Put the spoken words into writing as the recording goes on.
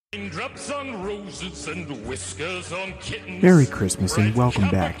Raindrops on roses and whiskers on kittens. Merry Christmas and welcome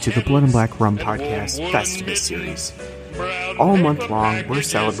back to the Blood and Black Rum Podcast Festivus series. All month long, we're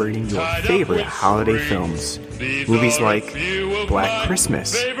celebrating your favorite holiday films. Movies like Black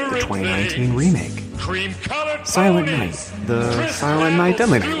Christmas, the 2019 remake, Silent Night, the Silent Night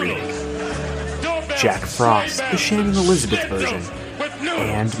Deadly Night remake, Jack Frost, the Shannon Elizabeth version,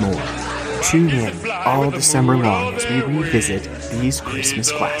 and more. Tune in all December long as we revisit these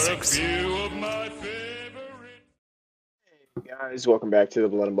Christmas classics. Hey guys, welcome back to the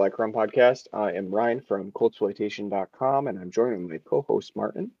Blood and Black Rum Podcast. I am Ryan from Cultsploitation.com, and I'm joined with my co-host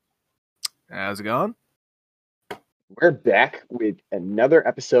Martin. How's it going? We're back with another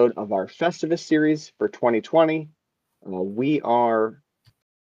episode of our Festivus series for 2020. We are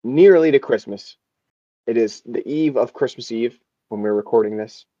nearly to Christmas. It is the eve of Christmas Eve when we're recording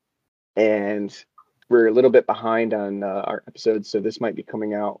this, and we're a little bit behind on our episodes, so this might be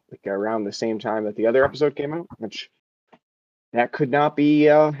coming out like around the same time that the other episode came out, which that could not be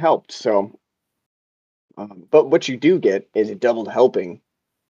helped. So, but what you do get is a doubled helping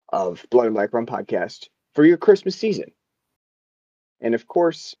of Blood and Black Rum Podcast for your Christmas season. And of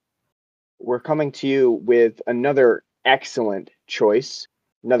course, we're coming to you with another excellent choice,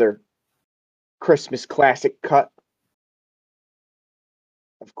 another Christmas classic cut.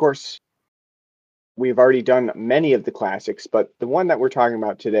 Of course, we've already done many of the classics, but the one that we're talking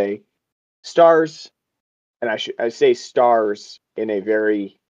about today stars, and I say stars in a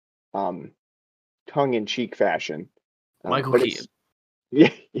very tongue-in-cheek fashion. Michael Keaton. Yeah,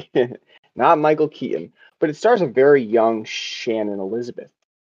 not Michael Keaton, but it stars a very young Shannon Elizabeth.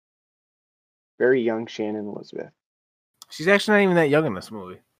 Very young Shannon Elizabeth. She's actually not even that young in this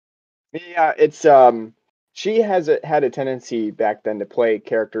movie. Yeah, it's she had a tendency back then to play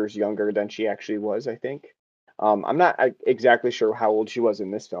characters younger than she actually was, I think. I'm not exactly sure how old she was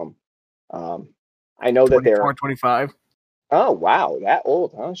in this film. I know that they're 25. Oh, wow, that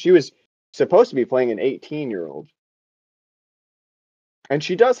old, huh? She was supposed to be playing an 18-year-old. And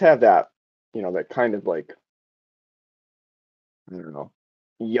she does have that, that kind of like, I don't know,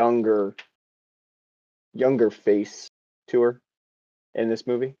 younger face to her in this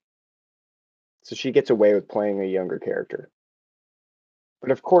movie. So she gets away with playing a younger character.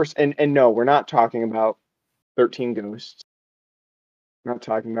 But of course, and no, we're not talking about 13 Ghosts. We're not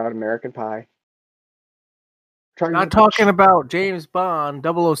talking about American Pie. Not talking about James Bond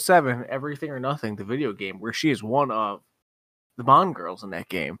 007, Everything or Nothing, the video game, where she is one of the Bond girls in that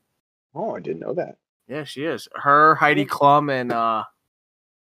game. Oh, I didn't know that. Yeah, she is. Her, Heidi Klum, and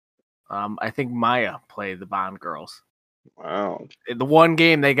I think Maya play the Bond girls. Wow. In the one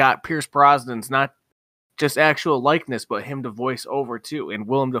game, they got Pierce Brosnan's not just actual likeness, but him to voice over too, and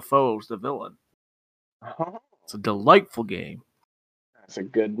Willem Dafoe's the villain. Oh. It's a delightful game. That's a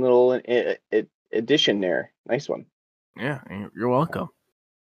good little addition there. Nice one. Yeah, you're welcome.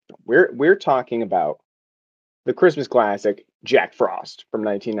 We're talking about the Christmas classic Jack Frost from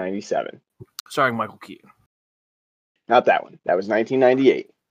 1997. Starring Michael Keaton. Not that one. That was 1998.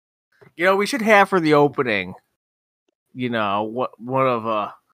 We should have for the opening, what one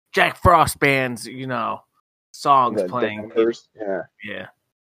of Jack Frost band's, songs playing.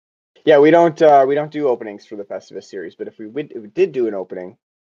 Yeah, we don't do openings for the Festivus series, but if we did do an opening,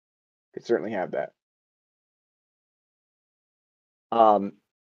 could certainly have that.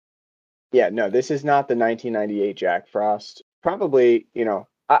 Yeah, no, this is not the 1998 Jack Frost. Probably,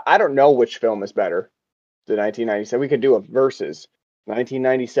 I don't know which film is better. The 1997. We could do a versus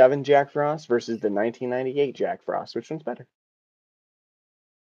 1997 Jack Frost versus the 1998 Jack Frost. Which one's better?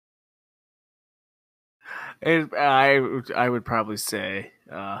 I would probably say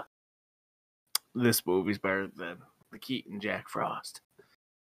this movie's better than the Keaton Jack Frost.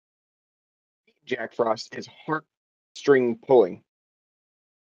 Jack Frost is heartstring pulling.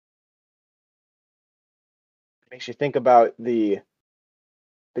 It makes you think about the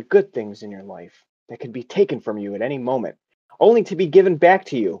good things in your life that could be taken from you at any moment, only to be given back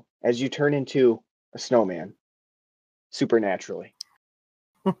to you as you turn into a snowman, supernaturally.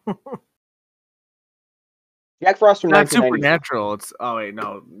 Jack Frost from Not 1990. supernatural. It's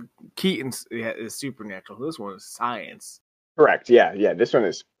no, Keaton's is supernatural. This one is science. Correct. Yeah. This one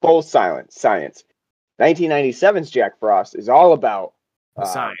is full science. 1997's Jack Frost is all about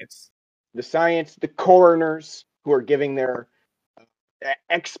science. The science, the coroners who are giving their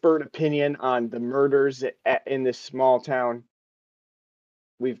expert opinion on the murders in this small town.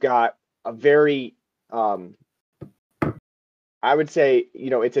 We've got a very, I would say,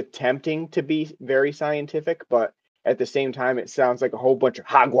 it's attempting to be very scientific, but at the same time, it sounds like a whole bunch of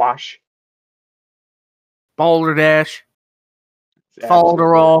hogwash. Balderdash. Followed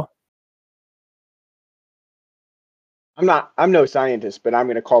her all. I'm no scientist, but I'm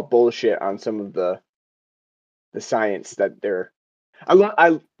going to call bullshit on some of the science that they're. I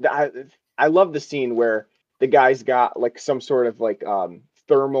love the scene where the guy's got like some sort of like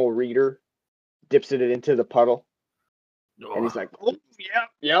thermal reader, dips it into the puddle, and he's like, "Oh,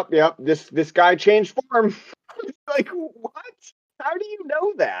 yep. This guy changed form." Like, what? How do you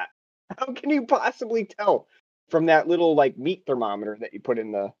know that? How can you possibly tell from that little like meat thermometer that you put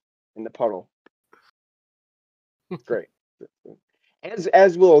in the puddle? It's great.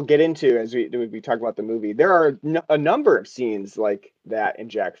 As we'll get into as we talk about the movie, there are a number of scenes like that in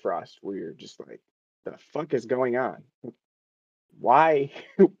Jack Frost where you're just like, the fuck is going on? Why?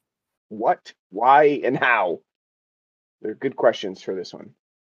 What? Why? And how? They're good questions for this one.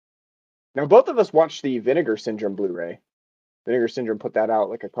 Now, both of us watched the Vinegar Syndrome Blu-ray. Vinegar Syndrome put that out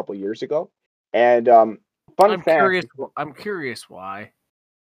like a couple years ago. And fun fact, I'm curious why.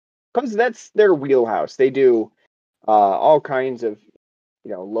 Because that's their wheelhouse. They do all kinds of,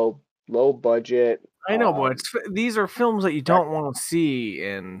 low budget. I know, but these are films that you don't want to see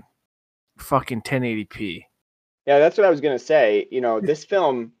in fucking 1080p. Yeah, that's what I was gonna say. This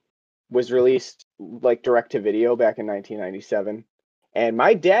film was released like direct to video back in 1997, and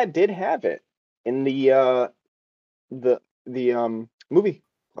my dad did have it in the movie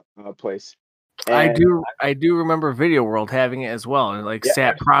place. And I do remember Video World having it as well, and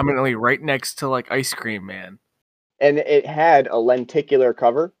sat prominently right next to like Ice Cream Man. And it had a lenticular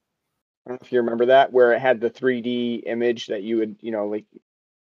cover. I don't know if you remember that, where it had the 3D image that you would,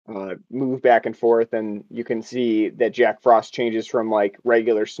 move back and forth, and you can see that Jack Frost changes from like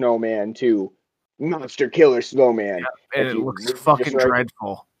regular snowman to monster killer snowman. Yeah, and it looks fucking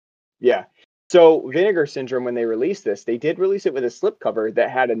dreadful. Yeah. So Vinegar Syndrome, when they released this, they did release it with a slipcover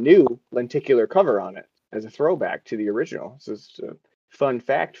that had a new lenticular cover on it as a throwback to the original. So it's a fun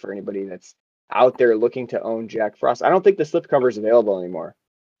fact for anybody that's out there looking to own Jack Frost. I don't think the slipcover is available anymore,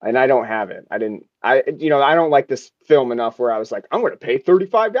 and I don't have it. I don't like this film enough where I was like, I'm going to pay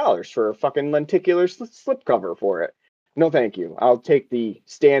 $35 for a fucking lenticular slipcover for it. No, thank you. I'll take the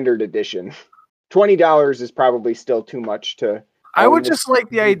standard edition. $20 is probably still too much to. I would just like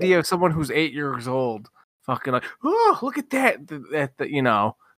the idea of someone who's 8 years old, fucking like, oh, look at that.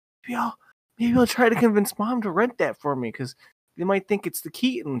 Maybe I'll try to convince mom to rent that for me because they might think it's the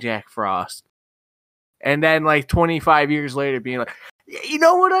Keaton Jack Frost. And then, 25 years later, being like, you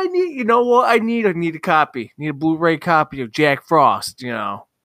know what I need? You know what I need? I need a copy. I need a Blu-ray copy of Jack Frost, Yep.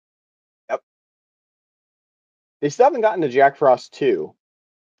 They still haven't gotten to Jack Frost 2,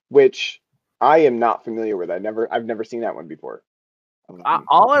 which I am not familiar with. I've never seen that one before.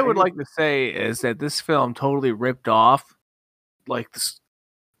 All I would like to say is that this film totally ripped off,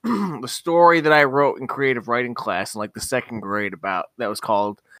 the story that I wrote in creative writing class in, the second grade that was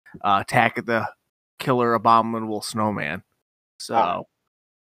called Attack of the Killer Abominable Snowman. So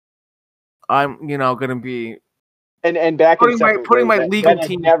I'm, going to be and back putting my legal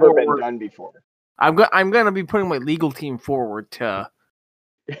team never forward. Been done before. I'm going to be putting my legal team forward to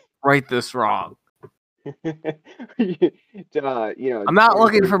right this wrong. I'm not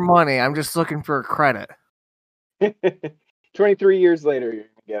looking for money. I'm just looking for credit. 23 years later, you're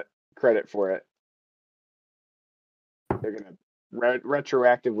going to get credit for it. They're going to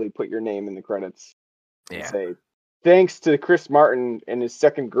retroactively put your name in the credits. Yeah. And say, thanks to Chris Martin and his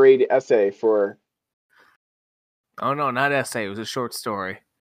second grade essay for. Oh, no, not essay. It was a short story.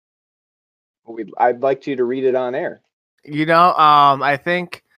 I'd like you to read it on air. I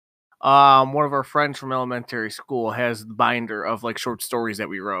think one of our friends from elementary school has the binder of short stories that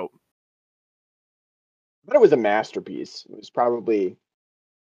we wrote. But it was a masterpiece. It was probably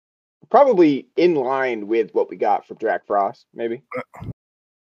in line with what we got from Jack Frost, maybe.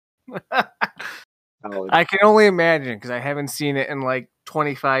 I can only imagine because I haven't seen it in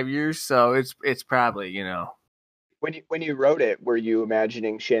 25 years, so it's probably When you wrote it, were you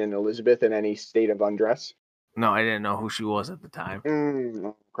imagining Shannon Elizabeth in any state of undress? No, I didn't know who she was at the time.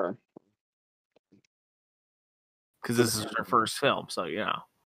 Okay. Because this is her first film, so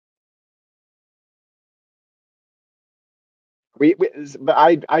But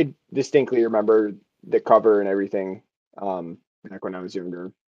I distinctly remember the cover and everything. Back when I was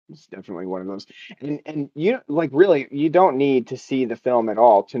younger, it's definitely one of those. And really, you don't need to see the film at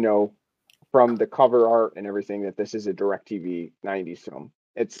all to know from the cover art and everything that this is a DirecTV 90s film.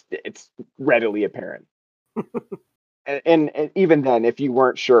 It's readily apparent. and even then, if you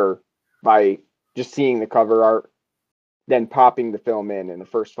weren't sure by just seeing the cover art, then popping the film in the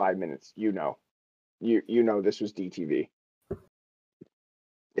first 5 minutes, you know this was DTV.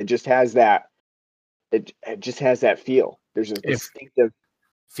 It just has that. It just has that feel. There's a If- distinctive.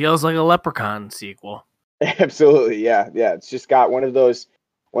 Feels like a Leprechaun sequel. Absolutely, yeah. It's just got one of those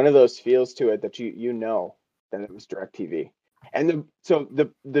feels to it that you know that it was DirecTV. And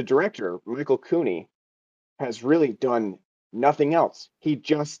the director, Michael Cooney, has really done nothing else.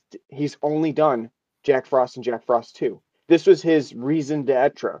 He's only done Jack Frost and Jack Frost 2. This was his raison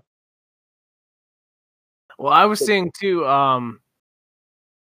d'etre. Well, I was saying too. I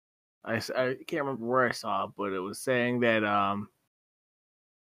can't remember where I saw it, but it was saying that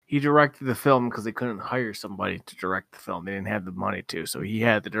he directed the film because they couldn't hire somebody to direct the film. They didn't have the money to, so he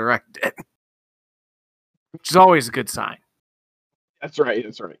had to direct it, which is always a good sign. That's right.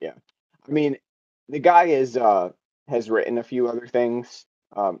 Yeah. I mean, the guy has written a few other things,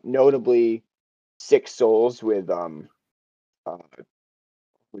 notably Sick Souls with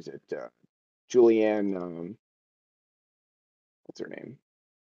who's it? Julianne. What's her name?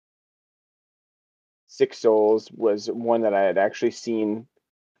 Sick Souls was one that I had actually seen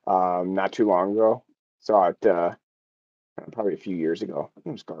not too long ago. Saw it probably a few years ago.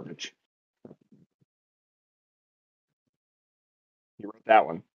 It was garbage. He wrote that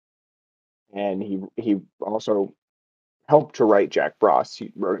one, and he also helped to write Jack Frost.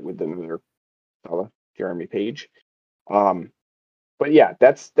 He wrote it with another fella, Jeremy Page. But yeah,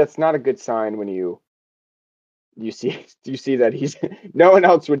 that's not a good sign when you see that he's no one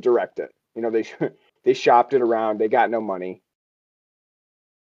else would direct it. You know, they shopped it around. They got no money.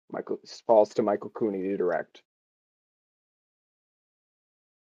 Michael falls to Michael Cooney to direct.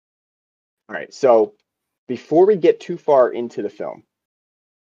 All right, so before we get too far into the film,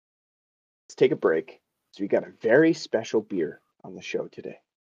 let's take a break. So we got a very special beer on the show today.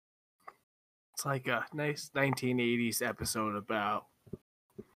 It's like a nice 1980s episode about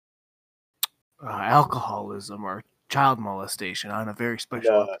alcoholism or child molestation on a very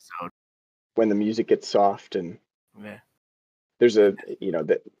special episode. When the music gets soft and there's a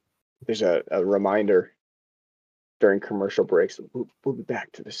reminder during commercial breaks. We'll be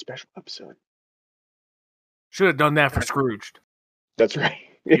back to this special episode. Should have done that for Scrooged. That's right.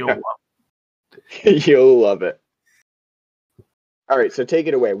 You'll Yeah. love You'll love it. All right, so take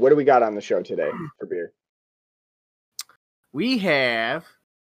it away. What do we got on the show today for beer? We have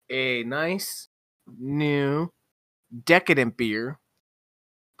a nice new decadent beer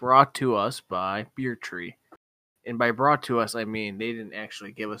brought to us by Beer Tree. And by brought to us, I mean they didn't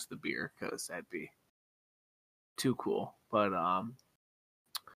actually give us the beer because that'd be too cool. But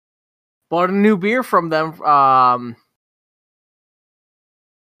bought a new beer from them.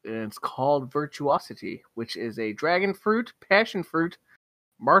 And it's called Virtuosity, which is a dragon fruit, passion fruit,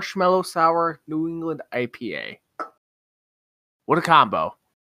 marshmallow sour New England IPA. What a combo!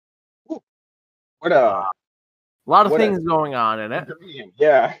 What a lot of what a- things going on in it.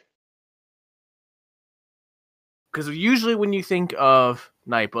 Yeah. Because usually when you think of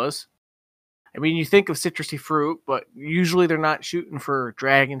NIPAs, I mean, you think of citrusy fruit, but usually they're not shooting for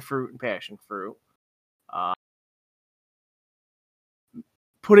dragon fruit and passion fruit.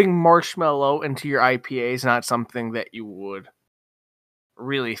 Putting marshmallow into your IPA is not something that you would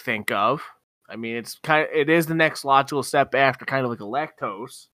really think of. I mean, it is the next logical step after kind of like a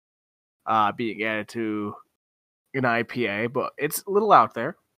lactose being added to an IPA, but it's a little out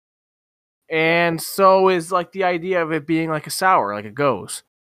there. And so is like the idea of it being like a sour, like a goes.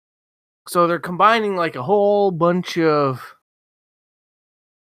 So they're combining like a whole bunch of.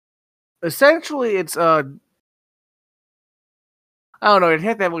 Essentially, it's I don't know. It'd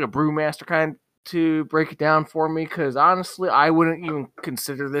have to have like a brewmaster kind to break it down for me, because honestly, I wouldn't even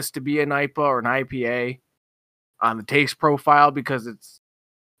consider this to be an IPA or an IPA on the taste profile, because it's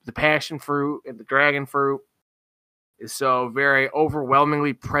the passion fruit and the dragon fruit is so very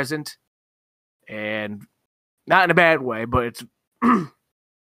overwhelmingly present, and not in a bad way, but it's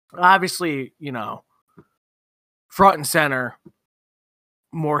obviously, front and center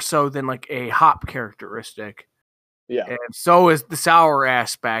more so than like a hop characteristic. Yeah. And so is the sour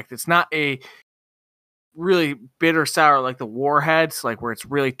aspect. It's not a really bitter sour like the Warheads, like where it's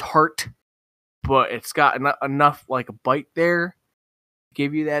really tart, but it's got enough like a bite there to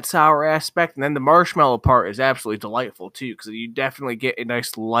give you that sour aspect. And then the marshmallow part is absolutely delightful too, because you definitely get a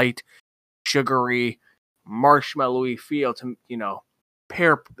nice light, sugary, marshmallowy feel to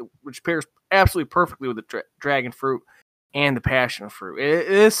which pairs absolutely perfectly with the dragon fruit and the passion fruit.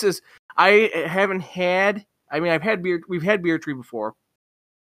 We've had Beer Tree before.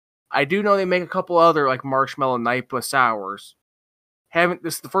 I do know they make a couple other like marshmallow NIPA sours.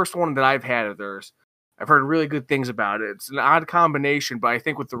 This is the first one that I've had of theirs. I've heard really good things about it. It's an odd combination, but I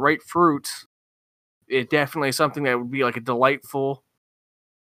think with the right fruits, it definitely is something that would be like a delightful,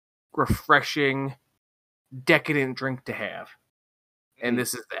 refreshing, decadent drink to have. And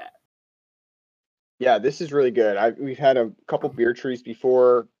this is that. Yeah, this is really good. We've had a couple beer trees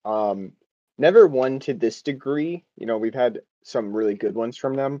before. Never one to this degree. We've had some really good ones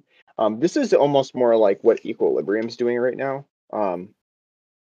from them. This is almost more like what Equilibrium's doing right now.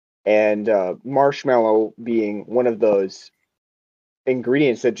 And marshmallow being one of those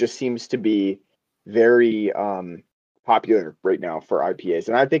ingredients that just seems to be very popular right now for IPAs.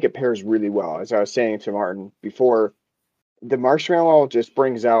 And I think it pairs really well. As I was saying to Martin before, the marshmallow just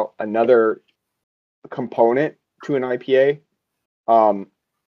brings out another component to an IPA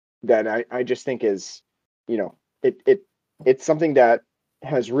that I just think is, it's something that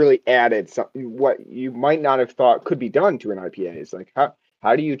has really added what you might not have thought could be done to an IPA. It's like,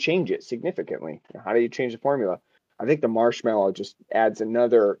 how do you change it significantly? How do you change the formula? I think the marshmallow just adds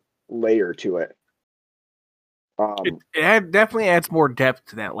another layer to it. It definitely adds more depth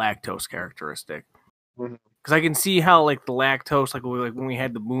to that lactose characteristic. Because I can see how like the lactose, like when we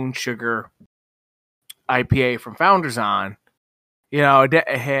had the Moon Sugar IPA from Founders on, it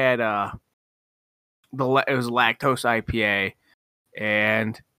had it was a lactose IPA,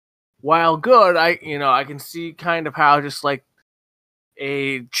 and while good, I can see kind of how just like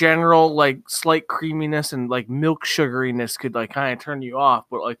a general like slight creaminess and like milk sugariness could like kind of turn you off,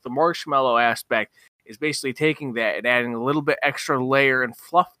 but like the marshmallow aspect is basically taking that and adding a little bit extra layer and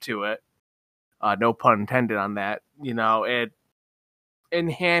fluff to it. No pun intended on that. And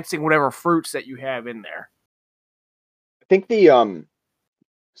enhancing whatever fruits that you have in there. I think the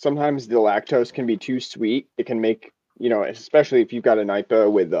sometimes the lactose can be too sweet. It can make, especially if you've got an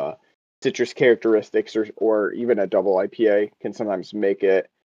IPA with citrus characteristics or even a double IPA can sometimes make it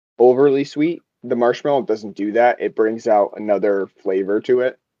overly sweet. The marshmallow doesn't do that. It brings out another flavor to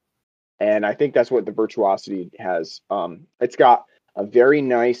it. And I think that's what the Virtuosity has. It's got a very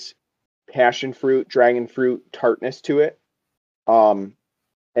nice passion fruit, dragon fruit tartness to it. And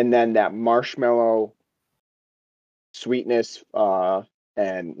then that marshmallow sweetness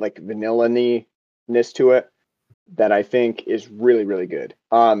and like vanilla-ness to it that I think is really, really good.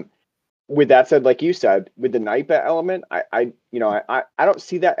 With that said, like you said, with the NIPA element, I don't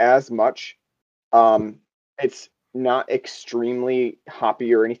see that as much. It's not extremely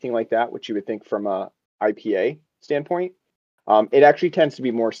hoppy or anything like that, which you would think from a IPA standpoint. It actually tends to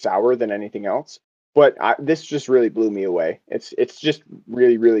be more sour than anything else. But this just really blew me away. It's just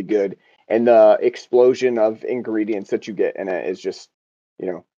really, really good. And the explosion of ingredients that you get in it is just,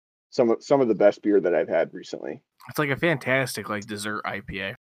 some of the best beer that I've had recently. It's like a fantastic like dessert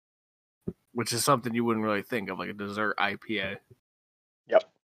IPA, which is something you wouldn't really think of, like a dessert IPA. Yep.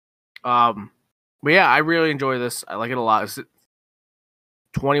 But yeah, I really enjoy this. I like it a lot. It's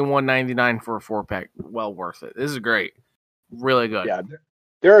 $21.99 for a 4-pack. Well worth it. This is great. Really good. Yeah.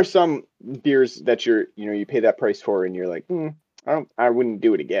 There are some beers that you pay that price for and you're like, I wouldn't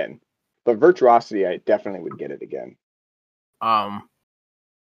do it again. But Virtuosity, I definitely would get it again.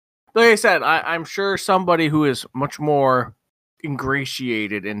 Like I said, I'm sure somebody who is much more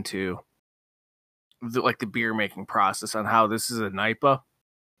ingratiated into the beer making process on how this is a NIPA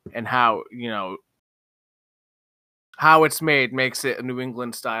and how, how it's made makes it a New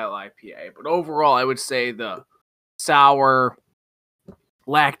England style IPA. But overall, I would say the sour,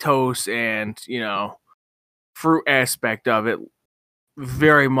 lactose, and, fruit aspect of it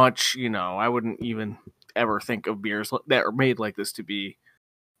very much, I wouldn't even ever think of beers that are made like this to be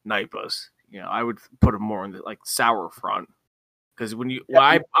NIPAs. I would put them more in the sour front. Because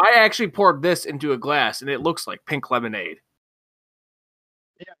I actually poured this into a glass and it looks like pink lemonade.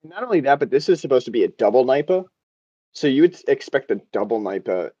 Yeah, not only that, but this is supposed to be a double NIPA. So you would expect a double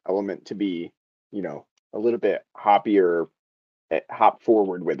NIPA element to be, a little bit hoppier, hop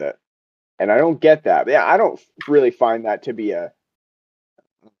forward with it. And I don't get that. Yeah, I don't really find that to be a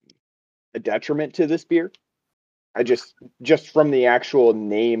detriment to this beer. I just from the actual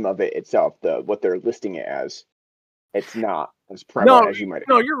name of it itself, what they're listing it as, it's not as prevalent as you might.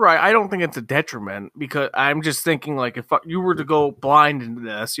 No, you're right. I don't think it's a detriment because I'm just thinking if you were to go blind into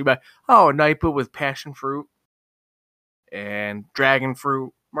this, you'd be like, a NIPA with passion fruit and dragon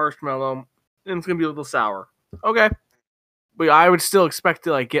fruit, marshmallow, and it's gonna be a little sour. Okay, but I would still expect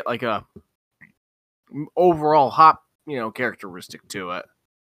to get a overall hop, characteristic to it.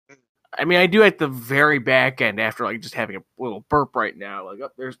 I mean, I do at the very back end after just having a little burp right now.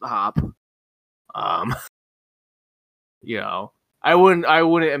 There's the hop. I wouldn't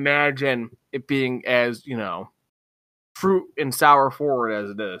imagine it being as fruit and sour forward as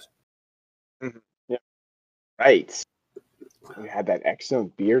it is. Mm-hmm. Yeah. Right. We had that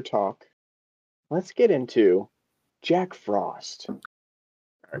excellent beer talk. Let's get into Jack Frost.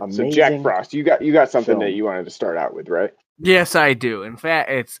 So Jack Amazing Frost, you got something film. that you wanted to start out with, right? Yes, I do. In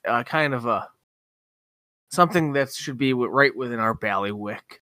fact, it's kind of something that should be right within our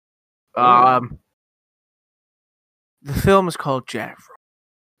bailiwick. The film is called Jack Frost.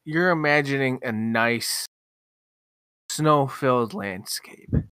 You're imagining a nice snow-filled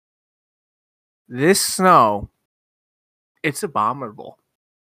landscape. This snow, it's abominable.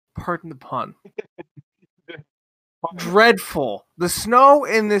 Pardon the pun. Dreadful. The snow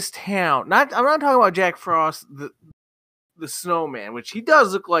in this town. I'm not talking about Jack Frost, the snowman, which he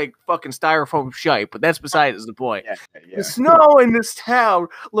does look like fucking styrofoam shite, but that's besides the point. Yeah. The snow in this town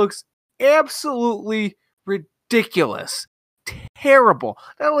looks absolutely ridiculous. Terrible.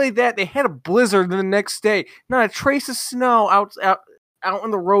 Not only that, they had a blizzard the next day. Not a trace of snow out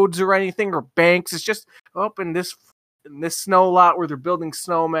on the roads or anything or banks. It's just up in this snow lot where they're building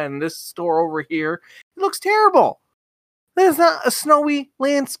snowmen. And this store over here, it looks terrible. There's not a snowy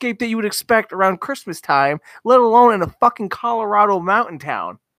landscape that you would expect around Christmas time, let alone in a fucking Colorado mountain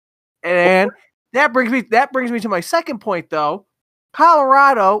town. And that brings me to my second point, though.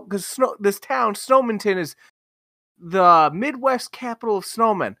 Colorado, because this town, Snowminton, is the Midwest capital of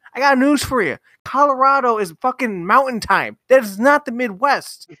snowmen. I got news for you. Colorado is fucking mountain time. That is not the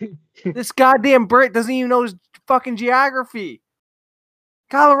Midwest. This goddamn Brit doesn't even know his fucking geography.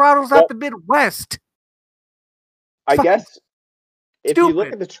 Colorado's not the Midwest. I guess if you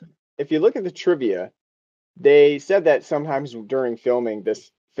look at the trivia, they said that sometimes during filming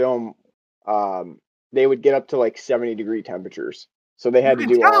this film, they would get up to like 70-degree temperatures. So they had to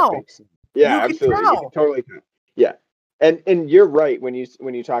do all things. Yeah, absolutely. You can totally tell. Yeah. And you're right when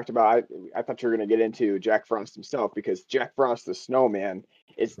you talked about I thought you were going to get into Jack Frost himself, because Jack Frost the snowman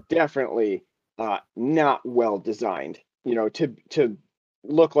is definitely not well designed, to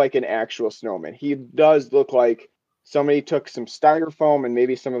look like an actual snowman. He does look like somebody took some styrofoam and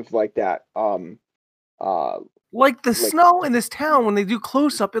maybe some of like that like the snow in this town, when they do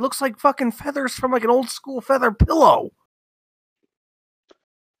close up, it looks like fucking feathers from like an old school feather pillow.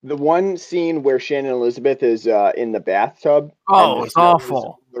 The one scene where Shannon Elizabeth is in the bathtub. Oh, it's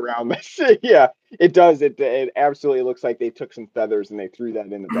awful. Around this. Yeah, it does. It absolutely looks like they took some feathers and they threw that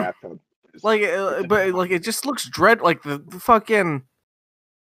in the bathtub. But it just looks like the fucking,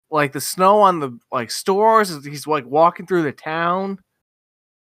 like the snow on the like stores. He's like walking through the town.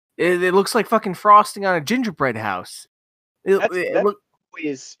 It looks like fucking frosting on a gingerbread house. That's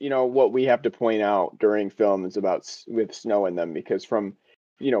always, what we have to point out during films with snow in them, because from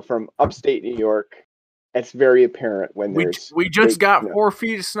upstate New York, it's very apparent when we just got 4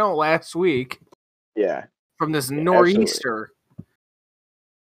 feet of snow last week. Yeah, from this nor'easter.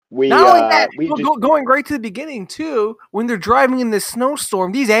 Absolutely. Going right to the beginning too, when they're driving in this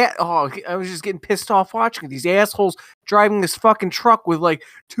snowstorm, I was just getting pissed off watching these assholes driving this fucking truck with like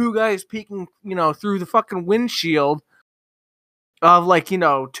 2 guys peeking, through the fucking windshield of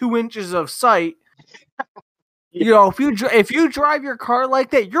 2 inches of sight. Yeah. If you drive your car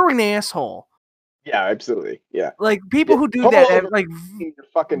like that, you're an asshole. Yeah, absolutely. Yeah. Like people who do that,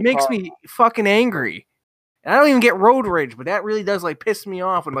 makes me fucking angry. And I don't even get road rage, but that really does piss me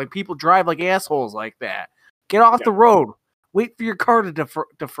off when people drive like assholes like that. Get off the road. Wait for your car to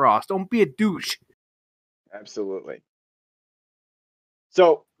defrost. Don't be a douche. Absolutely.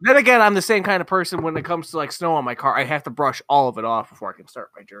 So then again, I'm the same kind of person when it comes to snow on my car. I have to brush all of it off before I can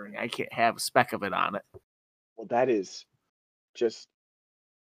start my journey. I can't have a speck of it on it. Well, that is just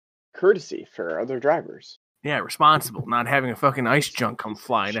courtesy for other drivers. Yeah, responsible. Not having a fucking ice chunk come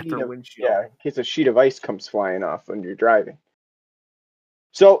flying at their windshield. Yeah, in case a sheet of ice comes flying off when you're driving.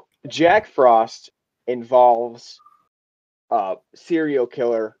 So, Jack Frost involves a serial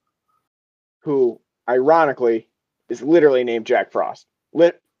killer who, ironically, is literally named Jack Frost.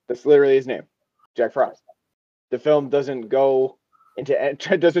 That's literally his name, Jack Frost. The film doesn't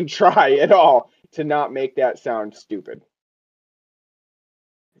try at all to not make that sound stupid.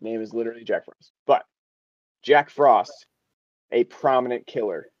 His name is literally Jack Frost. But Jack Frost, a prominent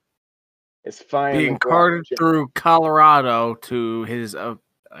killer, is finally being carted through Colorado to his,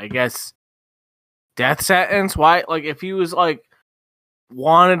 I guess, death sentence. Why? If he was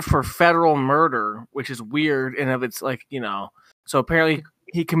wanted for federal murder, which is weird, and if it's so apparently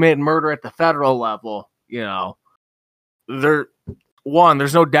he committed murder at the federal level.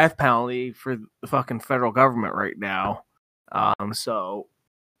 There's no death penalty for the fucking federal government right now. And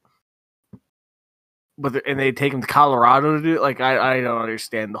they take him to Colorado to do it. I don't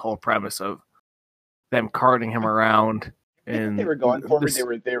understand the whole premise of them carting him around. And they were going for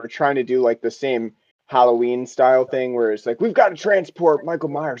it. They were trying to do the same Halloween style thing where it's we've got to transport Michael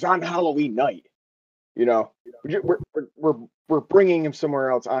Myers on Halloween night. We're we're bringing him somewhere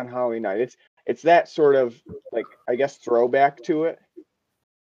else on Halloween night. It's that sort of like, I guess, throwback to it.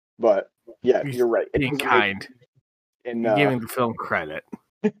 But yeah, you're right. Being kind. And You're giving the film credit.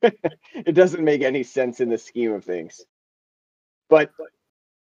 it doesn't make any sense in the scheme of things. But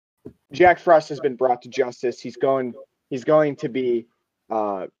Jack Frost has been brought to justice. He's going to be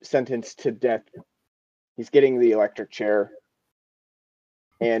sentenced to death. He's getting the electric chair.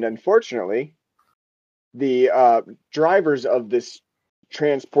 And unfortunately, the drivers of this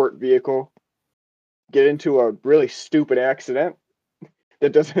transport vehicle get into a really stupid accident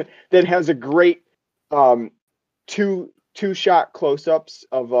that has a great two shot close-ups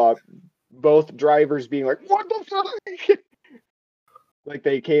of both drivers being like, what the fuck? Like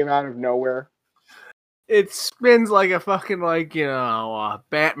they came out of nowhere. It spins like a fucking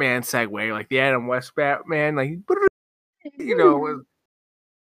Batman segue, like the Adam West Batman, like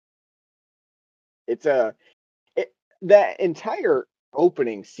It's that entire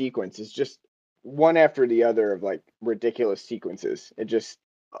opening sequence is just one after the other of like ridiculous sequences. It just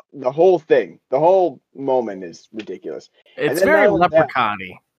the whole moment is ridiculous. It's very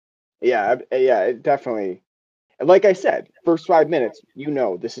Leprechaun-y. Yeah, it definitely. Like I said, first 5 minutes,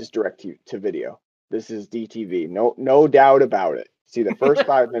 this is direct to video. This is DTV. No doubt about it. See the first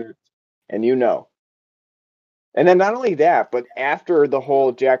 5 minutes, and And then not only that, but after the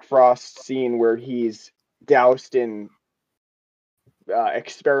whole Jack Frost scene where he's doused in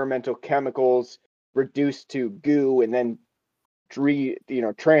experimental chemicals, reduced to goo, and then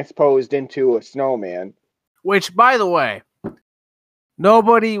transposed into a snowman. Which, by the way,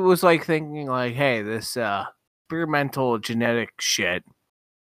 nobody was like thinking like, hey, this experimental genetic shit,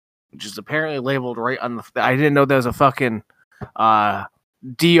 which is apparently labeled right on the. I didn't know there was a fucking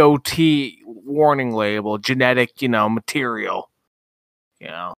DOT warning label, genetic, material.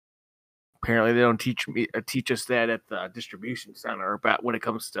 Apparently they don't teach us that at the distribution center about when it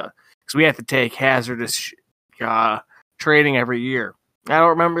comes to, because we have to take hazardous training every year. I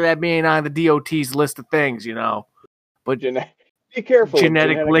don't remember that being on the DOT's list of things, But be careful.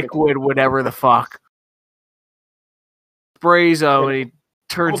 Genetic liquid, whatever the fuck. Sprays and he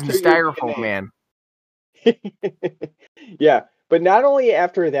turns into styrofoam man. Yeah, but not only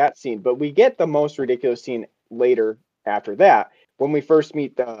after that scene, but we get the most ridiculous scene later after that when we first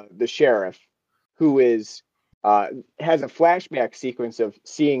meet the sheriff, who has a flashback sequence of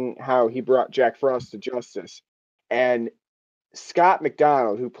seeing how he brought Jack Frost to justice, and Scott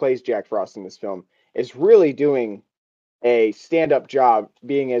McDonald, who plays Jack Frost in this film, is really doing a stand-up job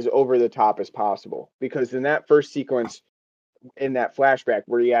being as over the top as possible, because in that first sequence in that flashback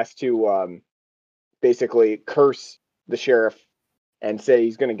where he has to basically curse the sheriff and say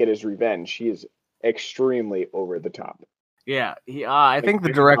he's going to get his revenge, he is extremely over the top. Yeah, I think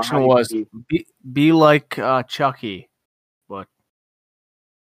the direction was be like Chucky, but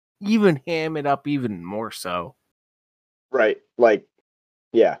even ham it up even more so. Right,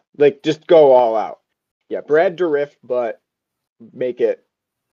 just go all out. Yeah, Brad Dourif, but make it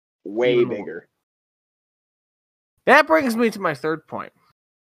way even bigger. More. That brings me to my third point.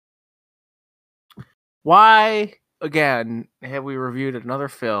 Why, again, have we reviewed another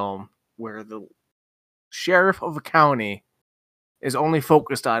film where the sheriff of a county is only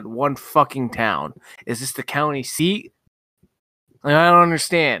focused on one fucking town? Is this the county seat? I don't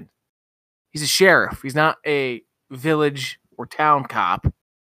understand. He's a sheriff. He's not a village or town cop.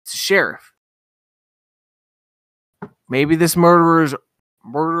 It's a sheriff. Maybe this murderer is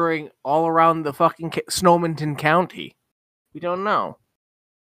murdering all around the fucking Snowminton County. We don't know.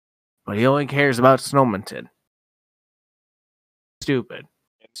 But he only cares about Snowminton. Stupid.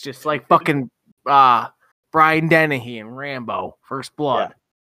 It's just like fucking Brian Dennehy and Rambo, First Blood.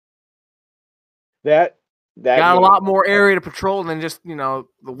 Yeah. That got a lot more area to patrol than just, the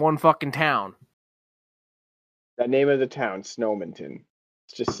one fucking town. The name of the town, Snowminton.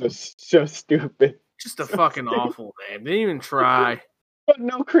 It's just so stupid. Just a fucking awful name. Didn't even try. But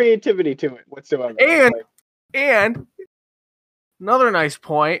no creativity to it whatsoever. And another nice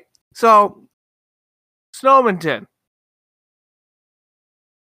point. So, Snowminton,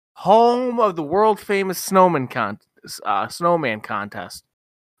 home of the world famous snowman contest.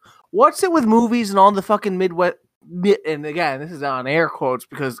 What's it with movies and all the fucking Midwest? And again, this is on air quotes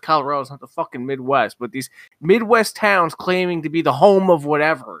because Colorado's not the fucking Midwest, but these Midwest towns claiming to be the home of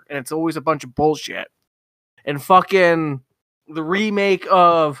whatever, and it's always a bunch of bullshit. And fucking the remake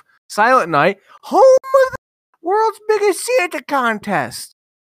of Silent Night, home of the world's biggest Santa contest.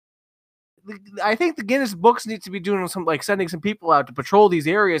 I think the Guinness Books needs to be doing some, like, sending some people out to patrol these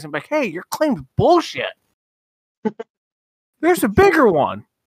areas and be like, hey, your claim's bullshit. There's a bigger one.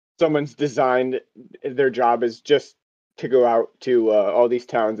 Someone's designed, their job is just to go out to all these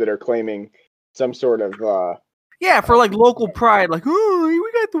towns that are claiming some sort of Yeah, for like local pride, like, oh,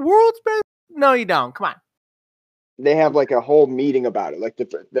 we got the world's best. No, you don't. Come on. they have like a whole meeting about it, like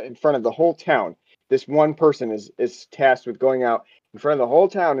in front of the whole town. This one person is tasked with going out in front of the whole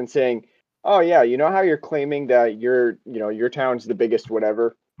town and saying, "Oh yeah, you know how you're claiming that your town's the biggest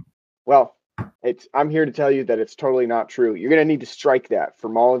whatever? Well, I'm here to tell you that it's totally not true. You're gonna need to strike that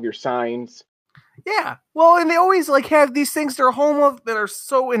from all of your signs." Yeah. Well, and they always like have these things they're home of that are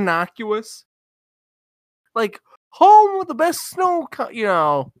so innocuous. Like home with the best snow, come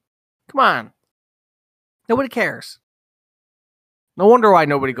on. Nobody cares. No wonder why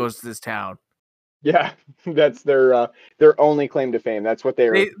nobody goes to this town. Yeah, that's their only claim to fame. That's what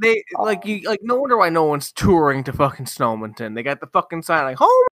they're. They no wonder why no one's touring to fucking Snowmonton. They got the fucking sign like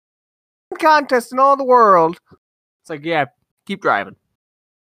home contest in all the world. It's like, yeah, keep driving.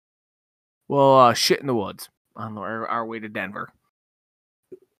 Well, shit in the woods on our way to Denver.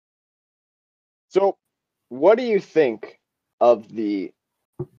 So, what do you think of the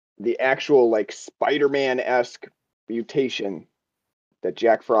actual like Spider-Man-esque mutation that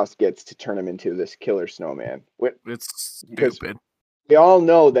Jack Frost gets to turn him into this killer snowman? It's Because stupid. we all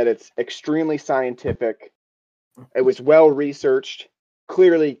know that it's extremely scientific. It was well researched.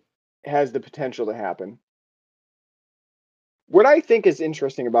 Clearly has the potential to happen. What I think is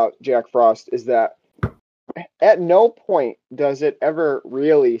interesting about Jack Frost is that at no point does it ever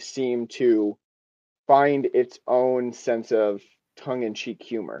really seem to find its own sense of tongue-in-cheek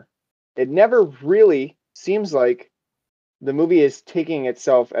humor. It never really seems like the movie is taking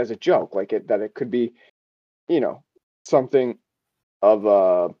itself as a joke, that it could be, something of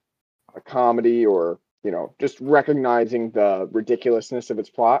a comedy or, just recognizing the ridiculousness of its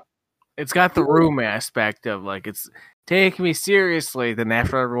plot. It's got the Room aspect of like it's taking me seriously. Then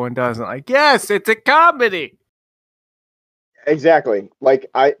after everyone doesn't, like, yes, it's a comedy. Exactly.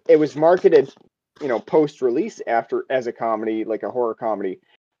 It was marketed, post-release as a comedy, like a horror comedy,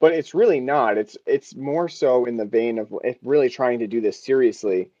 but it's really not. It's more so in the vein of it really trying to do this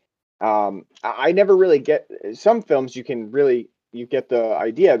seriously. I never really get some films. You get the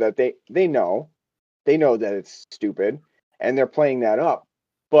idea that they know that it's stupid and they're playing that up.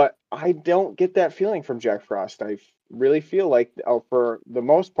 But I don't get that feeling from Jack Frost. I really feel like, for the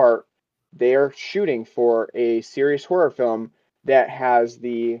most part, they're shooting for a serious horror film that has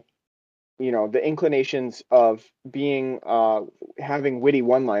the inclinations of being having witty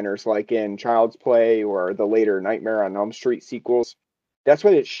one-liners like in Child's Play or the later Nightmare on Elm Street sequels. That's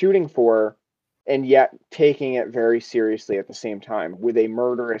what it's shooting for, and yet taking it very seriously at the same time with a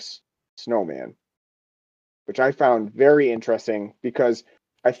murderous snowman, which I found very interesting because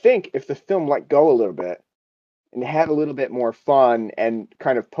I think if the film let go a little bit and had a little bit more fun and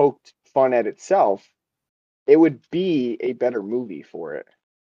kind of poked fun at itself, it would be a better movie for it.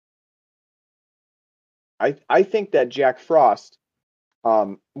 I think that Jack Frost,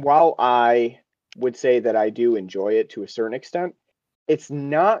 while I would say that I do enjoy it to a certain extent, it's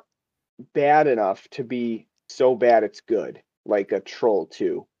not bad enough to be so bad it's good, like a Troll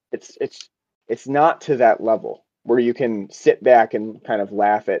 2. It's not to that level where you can sit back and kind of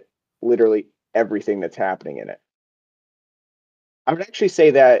laugh at literally everything that's happening in it. I would actually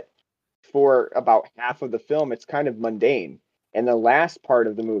say that for about half of the film, it's kind of mundane. And the last part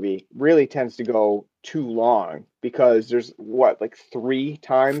of the movie really tends to go too long because there's like 3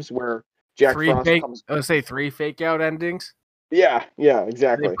 times where Jack Frost comes. I would say 3 fake out endings. Yeah,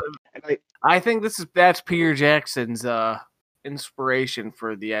 exactly. And I think that's Peter Jackson's inspiration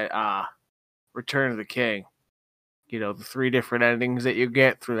for the Return of the King. The 3 different endings that you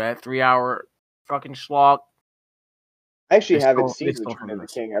get through that 3-hour fucking slog. I actually haven't seen Return of the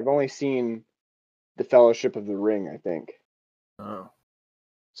King. I've only seen The Fellowship of the Ring, I think. Oh.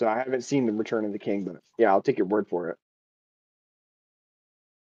 So I haven't seen The Return of the King, but yeah, I'll take your word for it.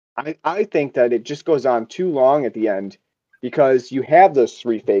 I think that it just goes on too long at the end because you have those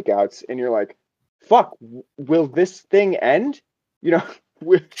 3 fake outs and you're like, fuck, will this thing end?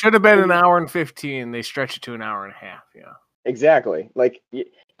 Should have been an hour and 15. They stretch it to an hour and a half. Yeah, exactly. Like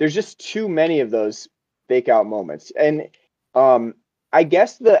there's just too many of those fake out moments. And I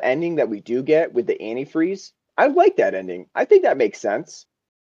guess the ending that we do get with the antifreeze, I like that ending. I think that makes sense.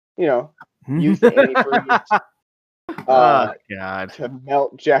 Use the antifreeze God, to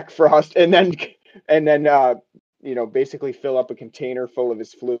melt Jack Frost and then basically fill up a container full of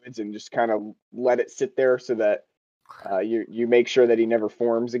his fluids and just kind of let it sit there so that you make sure that he never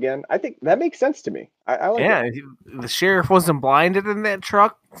forms again. I think that makes sense to me. I like it. Yeah, the sheriff wasn't blinded in that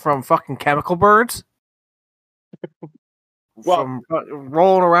truck from fucking chemical birds. From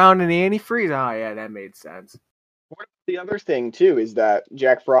rolling around in the antifreeze. Oh yeah, that made sense. What The other thing too is that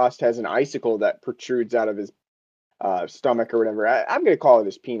Jack Frost has an icicle that protrudes out of his stomach or whatever. I'm going to call it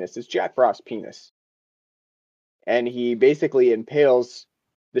his penis. It's Jack Frost's penis, and he basically impales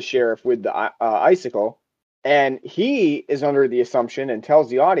the sheriff with the icicle, and he is under the assumption and tells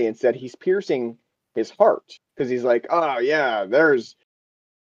the audience that he's piercing his heart because he's like, oh yeah, there's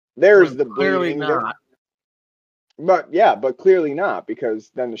the clearly bleeding. not. But clearly not, because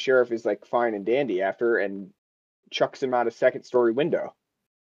then the sheriff is like fine and dandy after and chucks him out a second-story window.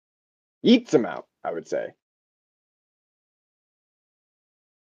 Eats him out, I would say.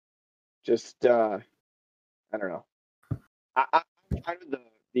 Just I don't know. I'm kind of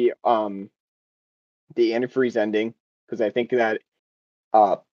the antifreeze ending, because I think that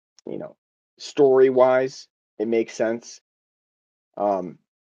story-wise it makes sense.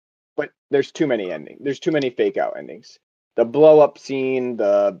 But there's too many endings. There's too many fake out endings. The blow up scene.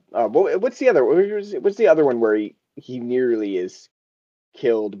 What's the other? What's the other one where he nearly is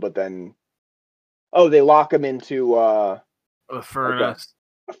killed, but then they lock him into A furnace.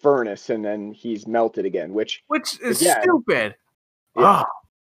 a furnace, and then he's melted again, which is again, stupid. Yeah. Oh,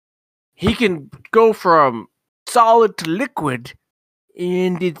 he can go from solid to liquid,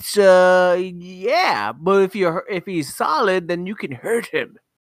 and it's but if he's solid, then you can hurt him.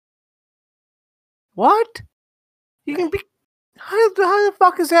 What? You can be. How the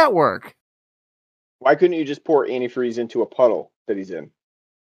fuck does that work? Why couldn't you just pour antifreeze into a puddle that he's in?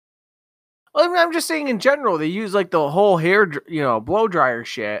 Well, I mean, I'm just saying in general, they use like the whole hair, blow dryer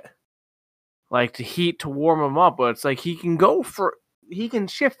shit, like to heat to warm him up. But it's like he can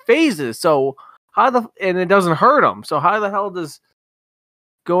shift phases. So and it doesn't hurt him. So how the hell does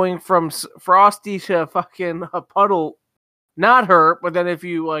going from frosty to fucking a puddle not hurt? But then if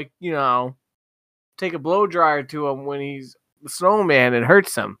you take a blow dryer to him when he's the snowman, it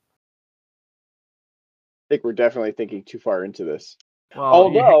hurts him. I think we're definitely thinking too far into this. Well,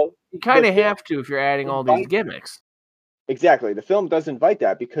 although you kind of have to if you're adding all these gimmicks. Exactly. The film does invite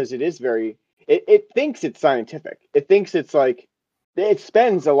that because it is it thinks it's scientific. It thinks it's like, it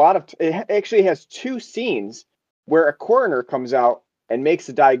spends a lot of, it actually has two scenes where a coroner comes out and makes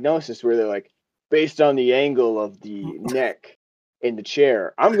a diagnosis where they're like, based on the angle of the neck in the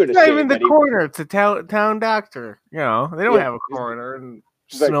chair, I'm going to say even the coroner, it's a town doctor. They don't have a coroner in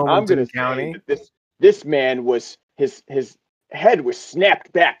Snowden County. This man his head was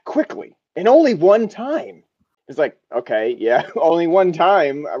snapped back quickly and only one time. It's like, okay, yeah, only one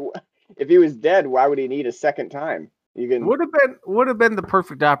time. If he was dead, why would he need a second time? Would have been the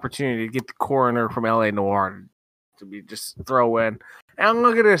perfect opportunity to get the coroner from LA Noire to be just throw in. And I'm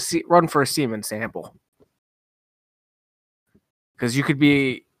not gonna run for a semen sample because you could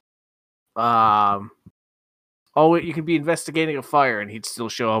be, you could be investigating a fire and he'd still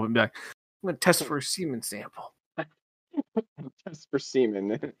show up and be like, I'm gonna test for a semen sample. Test for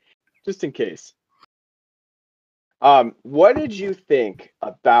semen, just in case. What did you think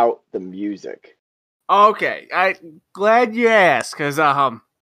about the music? Okay, I'm glad you asked, because one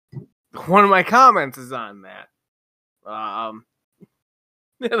of my comments is on that.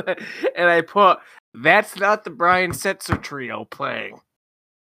 And I put, that's not the Brian Setzer trio playing.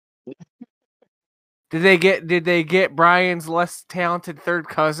 Did they get Brian's less talented third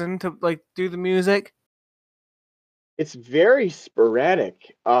cousin to do the music? It's very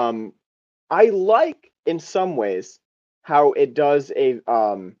sporadic. I like in some ways how it does a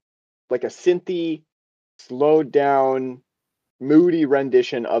like a synthy, slowed down, moody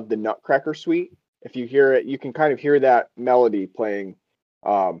rendition of the Nutcracker Suite. If you hear it, you can kind of hear that melody playing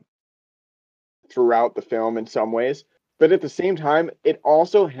throughout the film in some ways. But at the same time, it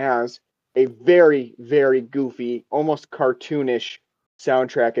also has a very, very goofy, almost cartoonish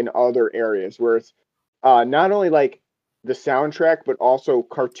soundtrack in other areas, where it's not only like the soundtrack, but also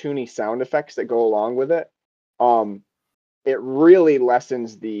cartoony sound effects that go along with it. It really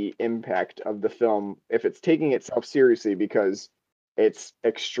lessens the impact of the film if it's taking itself seriously, because it's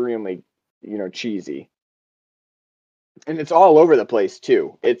extremely, cheesy. And it's all over the place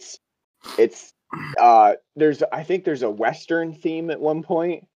too. I think there's a Western theme at one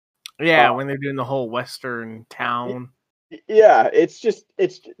point. Yeah, when they're doing the whole Western town. Yeah, it's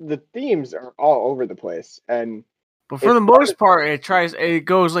the themes are all over the place. But for the most part, it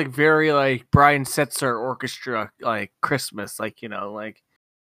goes very like Brian Setzer orchestra, like Christmas,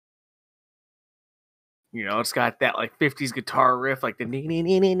 it's got that 50s guitar riff, like the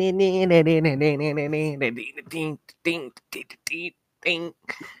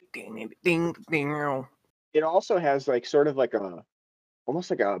It also has sort of almost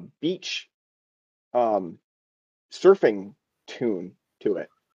like a beach surfing tune to it.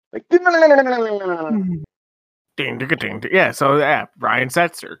 Ding, ding, ding, ding. Yeah, so yeah, Brian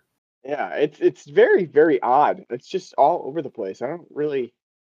Setzer. Yeah, it's very, very odd. It's just all over the place. I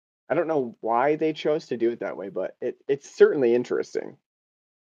don't know why they chose to do it that way, but it's certainly interesting.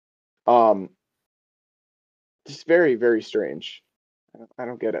 Um, just very, very strange. I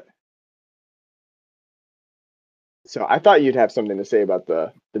don't get it. So I thought you'd have something to say about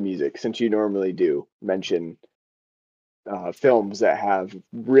the music, since you normally do mention films that have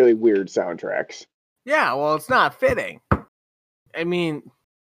really weird soundtracks. Yeah, well, it's not fitting. I mean,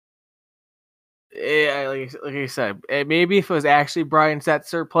 like I said, maybe if it was actually Brian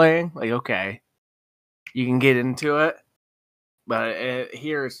Setzer playing, like, okay, you can get into it. But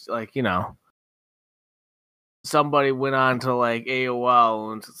here it's like, somebody went on to like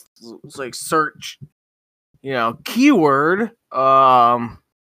AOL and it's like search, keyword,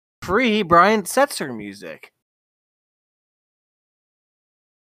 free Brian Setzer music.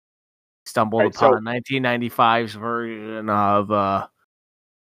 Stumbled upon 1995's version of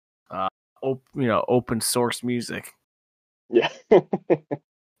open source music. Yeah.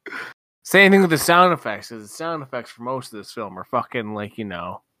 Same thing with the sound effects, because the sound effects for most of this film are fucking like,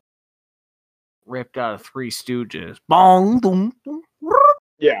 ripped out of Three Stooges. Bong, boom, boom.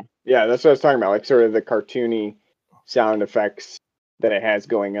 Yeah, that's what I was talking about. Like sort of the cartoony sound effects that it has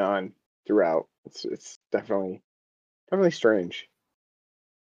going on throughout. It's definitely strange.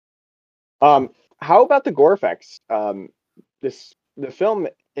 How about the gore effects? The film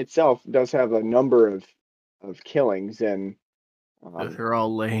itself does have a number of killings, and they're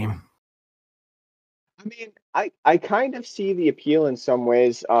all lame. I mean, I kind of see the appeal in some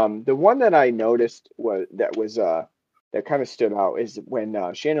ways. The one that I noticed that kind of stood out is when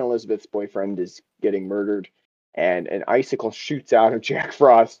Shannon Elizabeth's boyfriend is getting murdered, and an icicle shoots out of Jack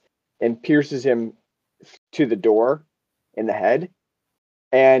Frost and pierces him to the door in the head.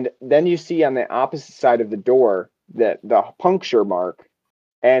 And then you see on the opposite side of the door that the puncture mark,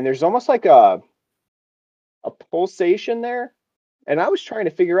 and there's almost like a pulsation there. And I was trying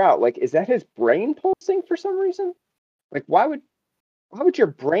to figure out, like, is that his brain pulsing for some reason? Like, why would your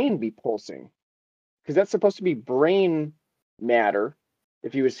brain be pulsing? Because that's supposed to be brain matter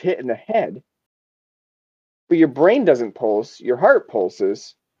if he was hit in the head. But your brain doesn't pulse, your heart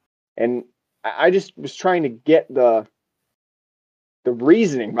pulses. And I just was trying to get the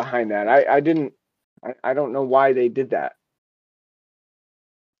reasoning behind that. I don't know why they did that.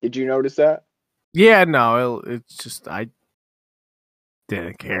 Did you notice that? Yeah, no, it's just, I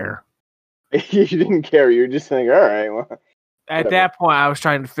didn't care. You didn't care. You were just thinking, all right, well. At that point, I was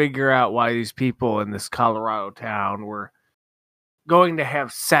trying to figure out why these people in this Colorado town were going to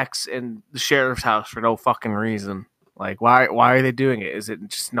have sex in the sheriff's house for no fucking reason. Like, why are they doing it? Is it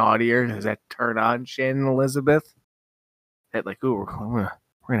just naughtier? Does that turn on Shannon Elizabeth? That like, ooh, we're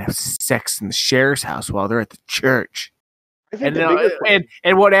gonna have sex in the sheriff's house while they're at the church. And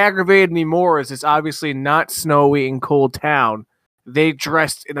what aggravated me more is it's obviously not snowy and cold town. They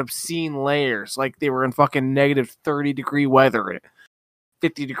dressed in obscene layers, like they were in fucking negative 30-degree weather,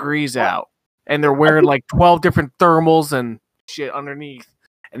 50 degrees out, and they're wearing like 12 different thermals and shit underneath.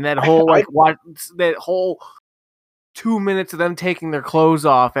 And that whole that whole 2 minutes of them taking their clothes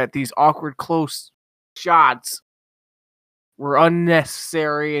off at these awkward close shots were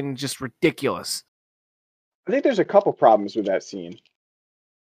unnecessary and just ridiculous. I think there's a couple problems with that scene.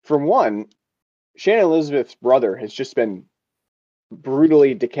 For one, Shannon Elizabeth's brother has just been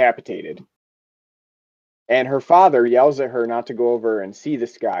brutally decapitated. And her father yells at her not to go over and see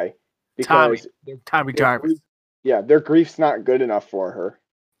this guy because Tommy Jarvis. Their grief's not good enough for her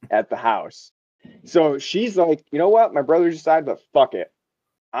at the house. So she's like, you know what? My brother just died, but fuck it.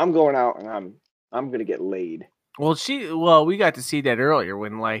 I'm going out and I'm gonna get laid. Well, we got to see that earlier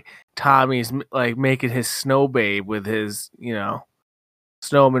when like Tommy's like making his snow babe with his,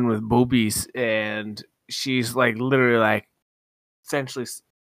 snowman with boobies, and she's like literally like essentially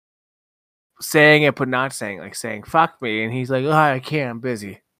saying it but not saying, like saying fuck me, and he's like, oh, I can't, I'm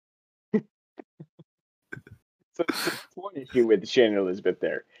busy. So that's one issue with Shannon Elizabeth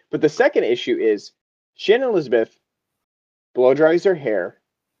there. But the second issue is Shannon Elizabeth blow dries her hair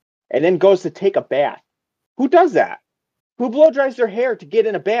and then goes to take a bath. Who does that? Who blow dries their hair to get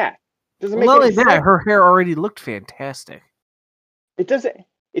in a bath? Doesn't make any sense. Her hair already looked fantastic. It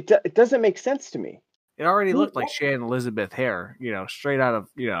doesn't make sense to me. It already looked like Shannon Elizabeth hair, straight out of,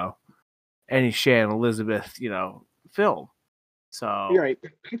 any Shannon Elizabeth, film. So you're right.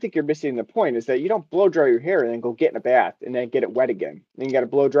 I think you're missing the point is that you don't blow dry your hair and then go get in a bath and then get it wet again. Then you got to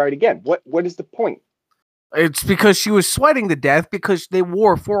blow dry it again. What is the point? It's because she was sweating to death because they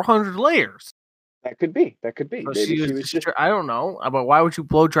wore 400 layers. That could be. That could be. So Maybe she was just. I don't know. But why would you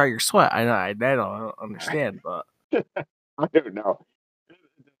blow dry your sweat? I don't understand. But I don't know.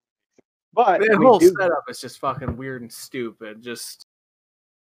 But the whole setup is just fucking weird and stupid. Just.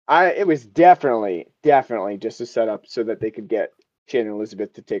 It was definitely just a setup so that they could get Shannon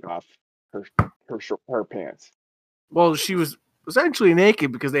Elizabeth to take off her pants. Well, she was essentially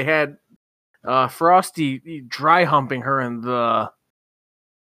naked because they had Frosty dry humping her in the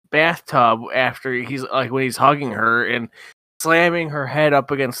bathtub after when he's hugging her and slamming her head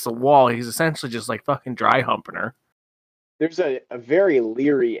up against the wall. He's essentially just like fucking dry humping her. There's a very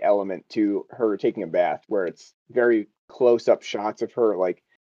leery element to her taking a bath where it's very close up shots of her like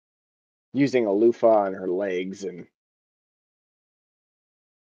using a loofah on her legs, and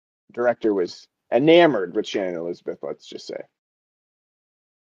the director was enamored with Shannon Elizabeth, let's just say.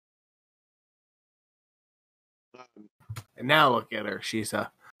 And now look at her. She's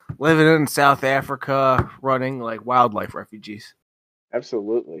living in South Africa, running like wildlife refugees.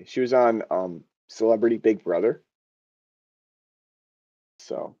 Absolutely. She was on Celebrity Big Brother.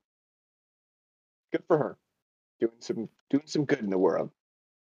 So good for her. Doing some good in the world.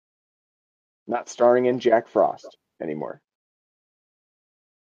 Not starring in Jack Frost anymore.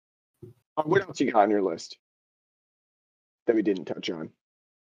 What else you got on your list that we didn't touch on?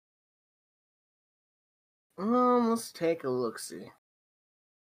 Let's take a look-see.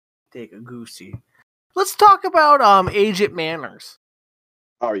 Take a goosey. Let's talk about Agent Manners.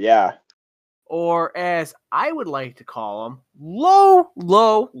 Oh yeah. Or as I would like to call him, low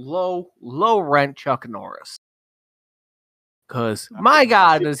rent Chuck Norris. Because, my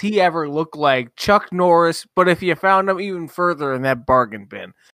God, does he ever look like Chuck Norris, but if you found him even further in that bargain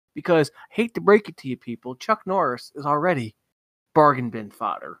bin. Because, I hate to break it to you people, Chuck Norris is already bargain bin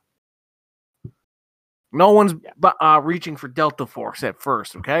fodder. No one's reaching for Delta Force at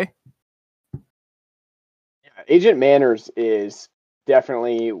first, okay? Yeah, Agent Manners is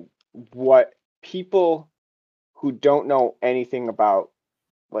definitely what people who don't know anything about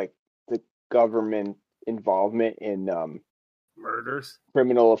like the government involvement in murders,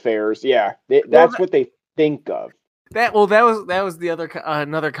 criminal affairs. Yeah, that's what they think of. That was the other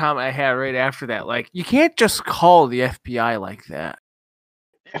another comment I had right after that. Like, you can't just call the FBI like that.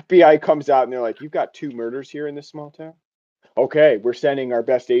 FBI comes out and they're like, "You've got 2 murders here in this small town. Okay, we're sending our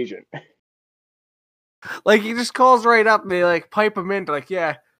best agent." Like, he just calls right up and they like pipe him in. Like,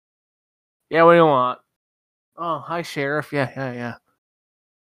 yeah, what do you want? Oh, hi, Sheriff. Yeah.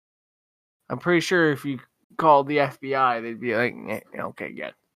 I'm pretty sure if you called the FBI, they'd be like, okay,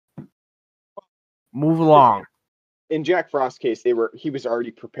 yeah. Move along. In Jack Frost's case, he was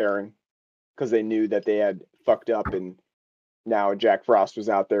already preparing because they knew that they had fucked up, and now Jack Frost was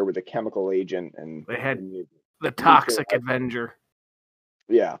out there with a chemical agent, and they had the Toxic Avenger.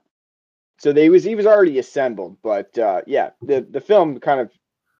 Yeah, so he was already assembled, but yeah, the film kind of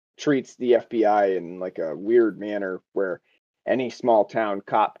treats the FBI in like a weird manner where any small town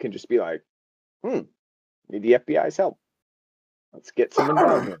cop can just be like, need the FBI's help. Let's get someone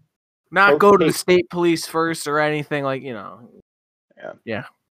down here. Not go to the state police first or anything, like, Yeah.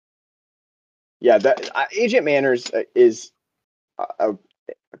 Yeah, that Agent Manners is a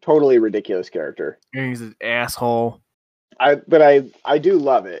totally ridiculous character. And he's an asshole. But I do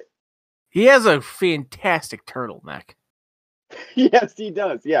love it. He has a fantastic turtleneck. Yes, he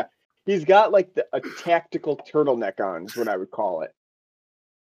does. Yeah. He's got like a tactical turtleneck on is what I would call it.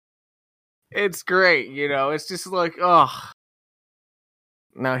 It's great, it's just like, oh.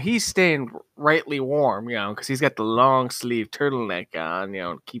 Now he's staying rightly warm, because he's got the long sleeve turtleneck on,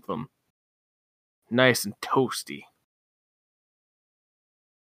 to keep him nice and toasty.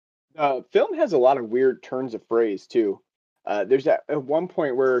 Film has a lot of weird turns of phrase too. There's at one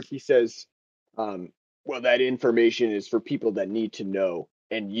point where he says, well, that information is for people that need to know,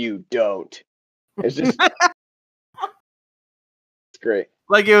 and you don't. It's just it's great.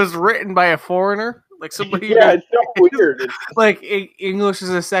 Like it was written by a foreigner. Like somebody. Yeah, it's so weird. It's like English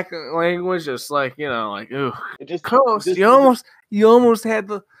is a second language. Just like like ooh, it just close. You almost had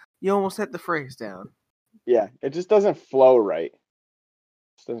the phrase down. Yeah, it just doesn't flow right.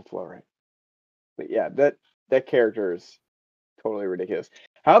 But yeah, that character is totally ridiculous.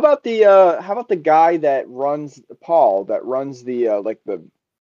 How about the guy that runs Paul that runs the like the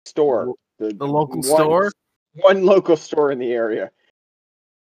store, the local store, one local store in the area.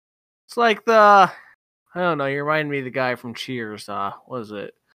 It's like I don't know. You remind me of the guy from Cheers. What was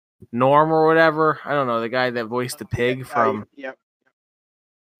it? Norm or whatever. I don't know. The guy that voiced the pig from. Yep.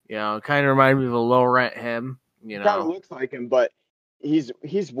 It kind of reminded me of a low rent him. Kind of looks like him, but he's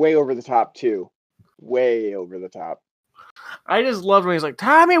way over the top too. Way over the top. I just loved when he's like,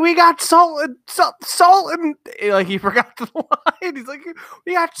 Tommy, we got salt and like he forgot the line. He's like,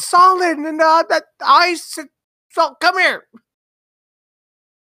 we got salt and that ice and salt. Come here.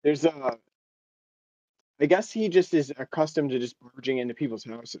 There's I guess he just is accustomed to just barging into people's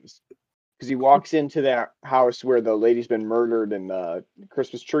houses because he walks into that house where the lady's been murdered in the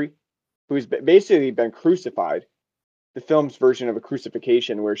Christmas tree, who's basically been crucified. The film's version of a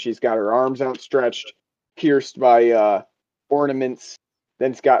crucifixion where she's got her arms outstretched, pierced by ornaments.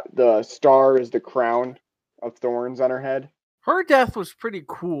 Then it's got the star as the crown of thorns on her head. Her death was pretty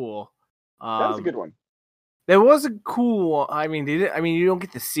cool. That was a good one. That wasn't cool. I mean, you don't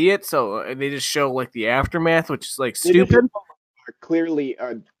get to see it, so they just show like the aftermath, which is like stupid. Clearly,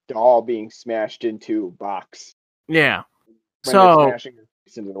 a doll being smashed into a box. Yeah. When so smashing her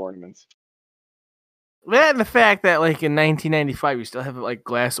face into the ornaments. That and the fact that like in 1995 you still have like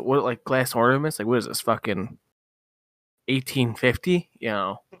glass ornaments. Like what is this fucking 1850? You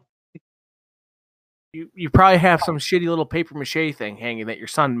know. You probably have some shitty little paper mache thing hanging that your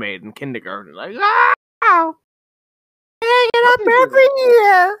son made in kindergarten. Like, hanging up every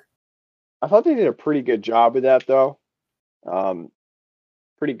year. I thought they did a pretty good job with that, though.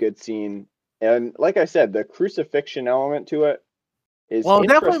 Pretty good scene. And like I said, the crucifixion element to it is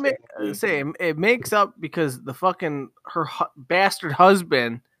definitely it makes up because the fucking her bastard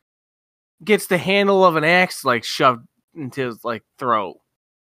husband gets the handle of an axe like shoved into his like throat.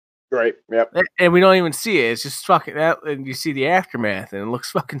 Right. Yep. And we don't even see it. It's just fucking that, and you see the aftermath, and it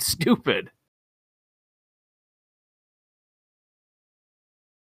looks fucking stupid.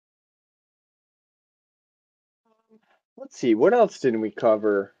 Let's see. What else didn't we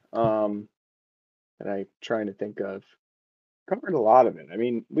cover? That I'm trying to think of. Covered a lot of it. I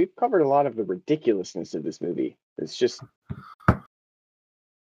mean, we've covered a lot of the ridiculousness of this movie. It's just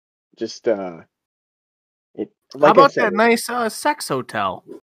it. Like how about I said, that nice sex hotel?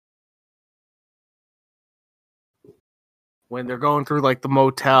 When they're going through like the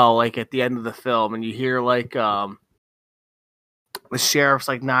motel, like at the end of the film, and you hear like the sheriff's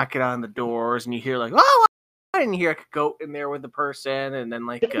like knocking on the doors, and you hear like, oh, I didn't hear like a goat in there with the person, and then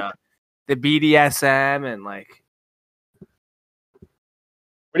like the BDSM and like.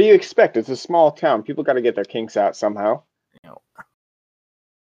 What do you expect? It's a small town. People got to get their kinks out somehow. You know,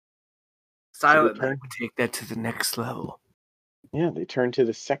 Silent Night would take that to the next level. Yeah, they turn to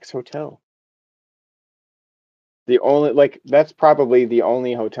the sex hotel. That's probably the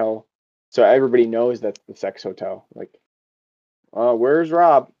only hotel. So everybody knows that's the sex hotel. Like, where's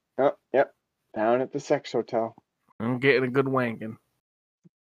Rob? Oh, yep, down at the sex hotel. I'm getting a good wanking.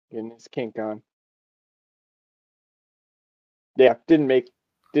 Getting his kink on. Yeah,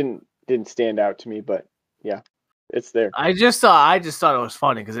 didn't stand out to me, but yeah, it's there. I just thought it was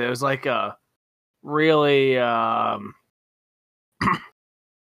funny because it was like a really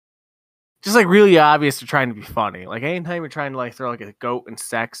just like really obvious they're trying to be funny. Like anytime you're trying to like throw like a goat and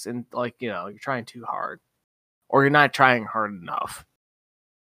sex and like, you know, you're trying too hard or you're not trying hard enough.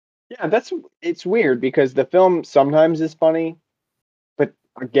 Yeah, it's weird because the film sometimes is funny, but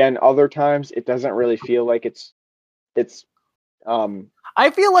again, other times it doesn't really feel like it's I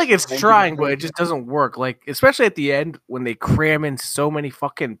feel like it's trying, but it just doesn't work. Like, especially at the end when they cram in so many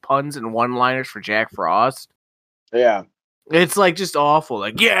fucking puns and one-liners for Jack Frost. Yeah. It's like just awful.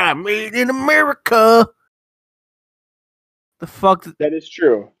 Like, yeah, made in America. The fuck? That is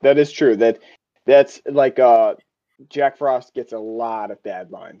true. That's like Jack Frost gets a lot of bad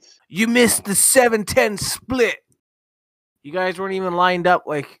lines. You missed the 7-10 split. You guys weren't even lined up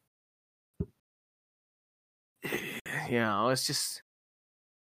like, you know, it's just,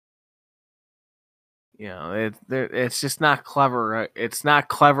 you know, it's just not clever. Right? It's not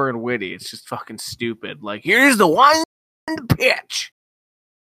clever and witty. It's just fucking stupid. Like, here's the one pitch.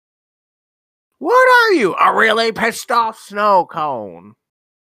 What are you? A really pissed off snow cone?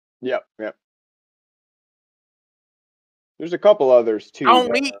 Yep. There's a couple others too.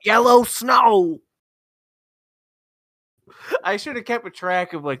 Don't eat yellow snow. I should have kept a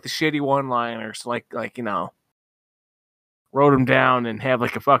track of like the shitty one-liners, like you know, wrote them down and have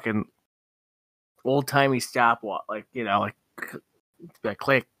like a fucking old-timey stopwatch, like, you know, like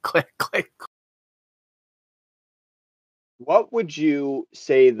click, click, click. What would you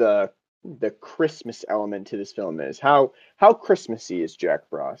say the Christmas element to this film is? How Christmassy is Jack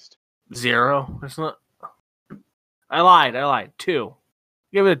Frost? 0. It's not. I lied. 2.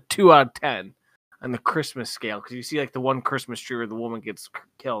 Give it a 2 out of 10 on the Christmas scale because you see like the one Christmas tree where the woman gets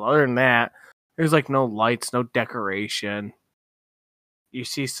killed. Other than that, there's like no lights, no decoration. You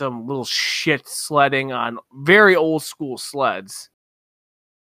see some little shit sledding on very old school sleds.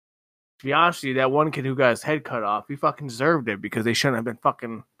 To be honest with you, that one kid who got his head cut off, he fucking deserved it because they shouldn't have been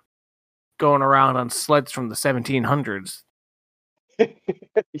fucking going around on sleds from the 1700s.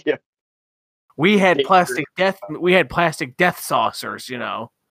 Yeah. We had Dangerous. plastic death saucers, you know.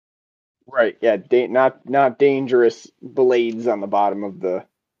 Right. Yeah. Not dangerous blades on the bottom of the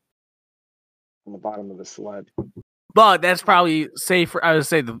sled. But that's probably safer. I would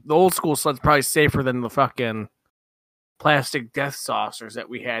say the old school sled's probably safer than the fucking plastic death saucers that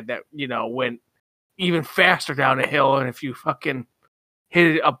we had that, you know, went even faster down a hill. And if you fucking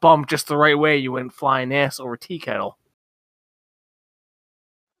hit a bump just the right way, you went flying ass over tea kettle.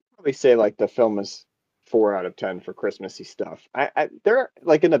 Probably say like the film is 4 out of 10 for Christmassy stuff. There,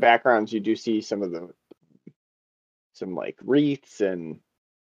 like in the backgrounds, you do see some like wreaths and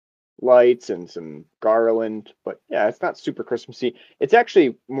lights and some garland, but yeah, it's not super Christmassy. It's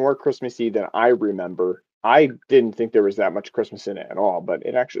actually more Christmassy than I remember. I didn't think there was that much Christmas in it at all, but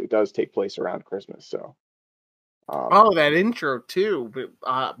it actually does take place around Christmas. So, that intro too,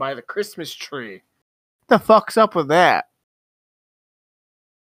 by the Christmas tree. What the fuck's up with that?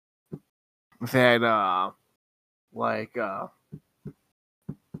 That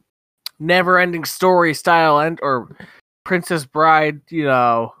never-ending story style or Princess Bride, you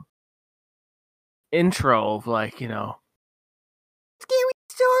know, intro of like, you know, scary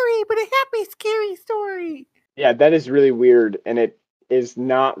story, but a happy scary story. Yeah, that is really weird, and it is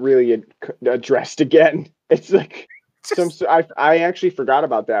not really addressed again. It's like I actually forgot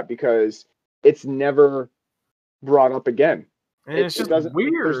about that because it's never brought up again. And it's just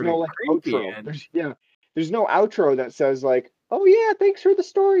weird. There's no like outro. There's no outro that says like, "Oh yeah, thanks for the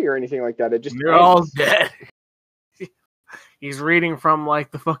story" or anything like that. It just they're all dead. He's reading from like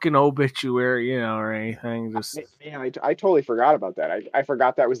the fucking obituary, you know, or anything. Just yeah, I totally forgot about that. I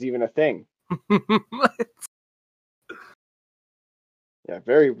forgot that was even a thing. Yeah,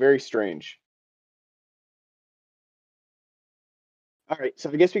 very, very strange. All right,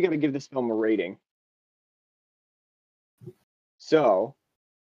 so I guess we got to give this film a rating. So,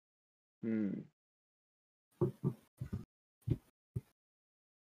 I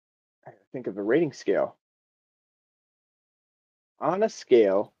think of the rating scale. On a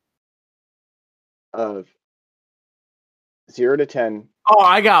scale of 0 to 10. Oh,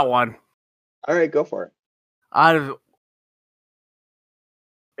 I got one. All right, go for it. And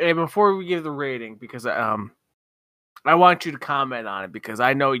before we give the rating, because I want you to comment on it because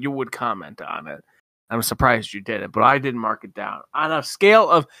I know you would comment on it. I'm surprised you didn't, but I didn't mark it down. On a scale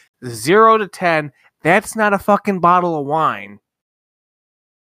of 0 to 10, that's not a fucking bottle of wine.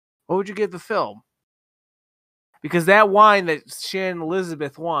 What would you give the film? Because that wine that Shannon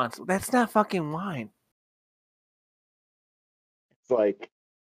Elizabeth wants, that's not fucking wine. It's like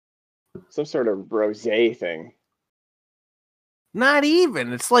some sort of rosé thing. Not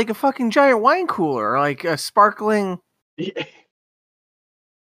even. It's like a fucking giant wine cooler, like a sparkling.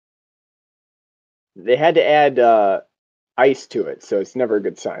 They had to add ice to it, so it's never a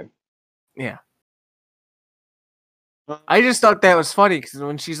good sign. Yeah. I just thought that was funny because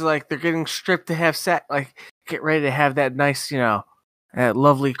when she's like, they're getting stripped to have sex, like, get ready to have that nice, you know, that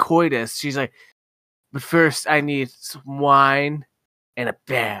lovely coitus. She's like, but first I need some wine and a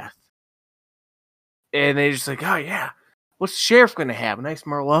bath. And they just like, oh yeah, what's the sheriff gonna have? A nice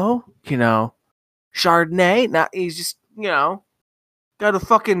Merlot, you know, Chardonnay. Not he's just, you know, got a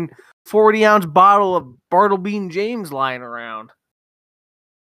fucking 40-ounce bottle of Bartlebean James lying around.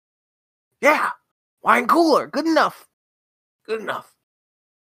 Yeah, wine cooler, good enough. Good enough.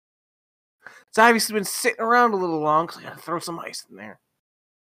 It's obviously been sitting around a little long, so I gotta throw some ice in there.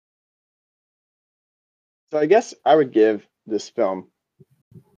 So I guess I would give this film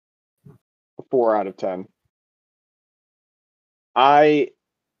a 4 out of 10. I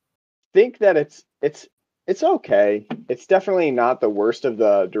think that it's okay. It's definitely not the worst of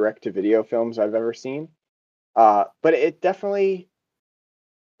the direct-to-video films I've ever seen. But it definitely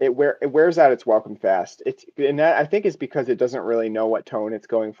it wears out its welcome fast. I think it's because it doesn't really know what tone it's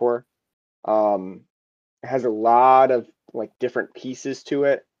going for. It has a lot of like different pieces to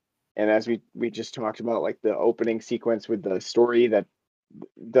it, and as we just talked about, like the opening sequence with the story that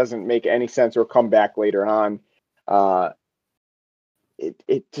doesn't make any sense or come back later on.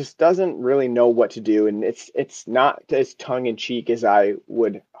 It just doesn't really know what to do, and it's not as tongue in cheek as I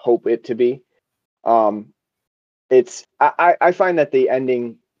would hope it to be. I find that the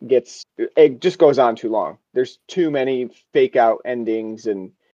ending just goes on too long. There's too many fake out endings,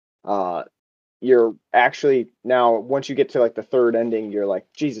 and you're actually now once you get to like the third ending, you're like,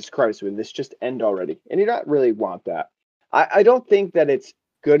 Jesus Christ, would this just end already? And you don't really want that. I don't think that it's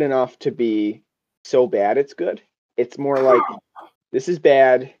good enough to be so bad it's good. It's more like this is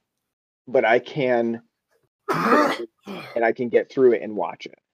bad. but I can and I can get through it and watch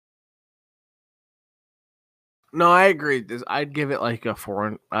it. No, I agree. I'd give it like a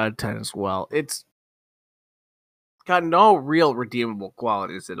 4 out of 10 as well. It's got no real redeemable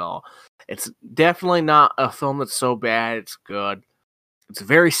qualities at all. It's definitely not a film that's so bad it's good. It's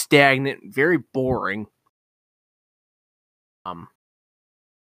very stagnant, very boring.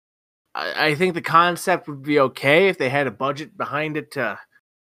 I think the concept would be okay if they had a budget behind it to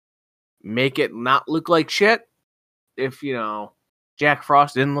make it not look like shit. If, Jack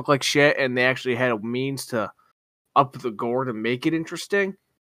Frost didn't look like shit and they actually had a means to up the gore to make it interesting.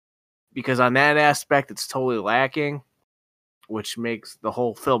 Because on that aspect, it's totally lacking, which makes the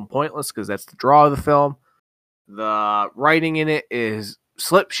whole film pointless because that's the draw of the film. The writing in it is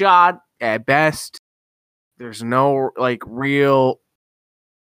slipshod at best. There's no, real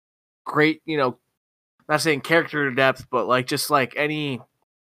great, not saying character depth, but, just, any...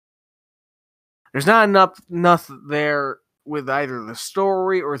 There's not enough there with either the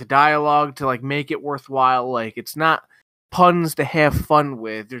story or the dialogue to, make it worthwhile. It's not puns to have fun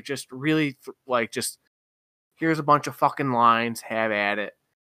with. They're just really, just... Here's a bunch of fucking lines. Have at it.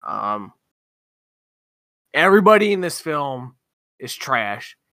 Everybody in this film is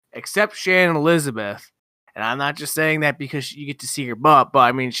trash, except Shannon Elizabeth. And I'm not just saying that because you get to see her butt, but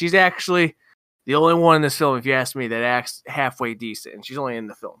I mean, she's actually the only one in this film, if you ask me, that acts halfway decent. And she's only in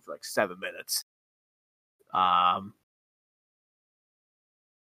the film for 7 minutes. Like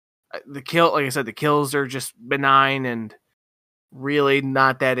I said, the kills are just benign and really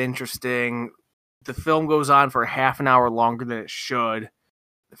not that interesting. The film goes on for half an hour longer than it should.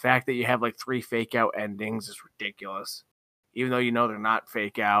 The fact that you have 3 fake out endings is ridiculous. Even though they're not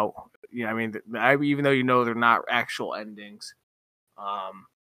fake out. Even though they're not actual endings.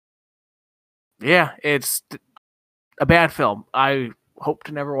 Yeah, it's a bad film. I hope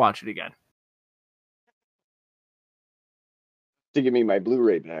to never watch it again. To give me my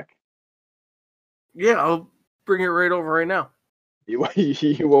Blu-ray back. Yeah, I'll bring it right over right now. You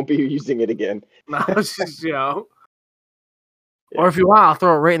won't be using it again. No, it's just, Or if you want, I'll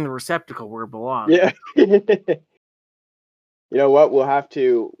throw it right in the receptacle where it belongs. Yeah. You know what? We'll have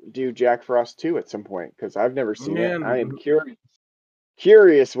to do Jack Frost 2 at some point because I've never seen it. I am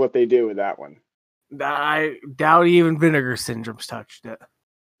curious what they do with that one. I doubt even Vinegar Syndrome's touched it.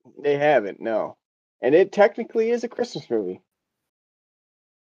 They haven't, no. And it technically is a Christmas movie.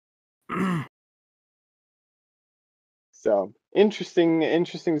 So, interesting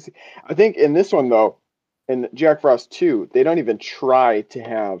to see. I think in this one, though, in Jack Frost 2, they don't even try to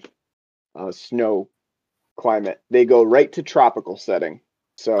have a snow climate. They go right to tropical setting.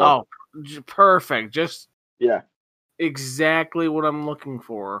 So, perfect. Just yeah, exactly what I'm looking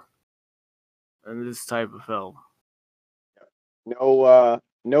for in this type of film. No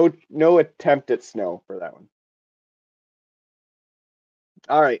attempt at snow for that one.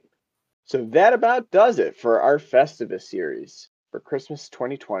 All right. So that about does it for our Festivus series for Christmas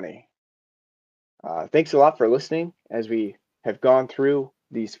 2020. Thanks a lot for listening as we have gone through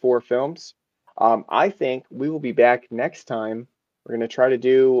these 4 films. I think we will be back next time. We're going to try to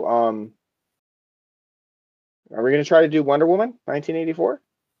do... are we going to try to do Wonder Woman 1984?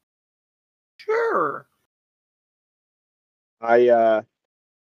 Sure.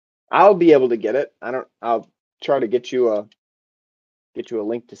 I'll be able to get it. I'll try to get you a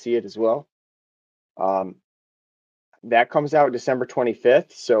link to see it as well. That comes out December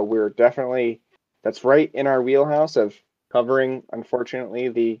 25th, so that's right in our wheelhouse of covering, unfortunately,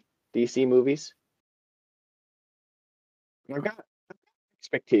 the DC movies. I've got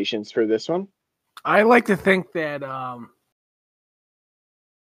expectations for this one. I like to think that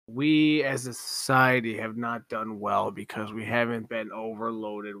we as a society have not done well because we haven't been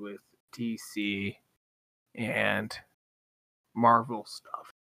overloaded with DC and Marvel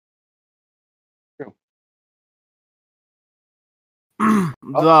stuff. True.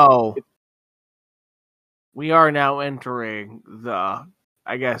 Though we are now entering the,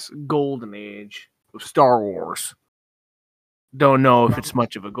 I guess, golden age of Star Wars. Don't know if it's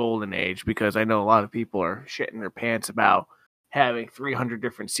much of a golden age because I know a lot of people are shitting their pants about having 300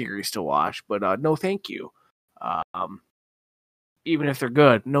 different series to watch, but no thank you. Even if they're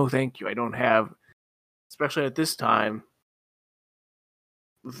good, no thank you. I don't have, especially at this time,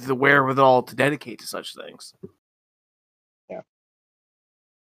 the wherewithal to dedicate to such things. Yeah.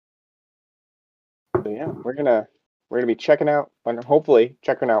 So yeah, we're gonna be hopefully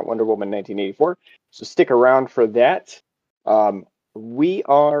checking out Wonder Woman 1984. So stick around for that. We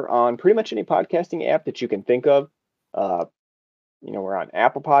are on pretty much any podcasting app that you can think of. We're on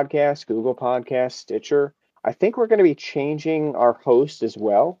Apple Podcasts, Google Podcasts, Stitcher. I think we're going to be changing our host as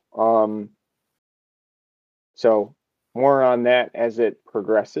well. So more on that as it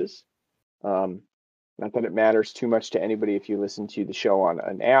progresses. Not that it matters too much to anybody if you listen to the show on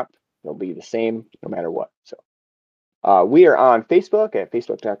an app. It'll be the same no matter what. So we are on Facebook at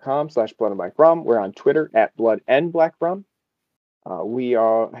facebook.com/bloodandblackrum. We're on Twitter at bloodandblackrum. We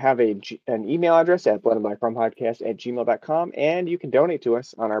have an email address at bloodandblackrumpodcast@gmail.com, and you can donate to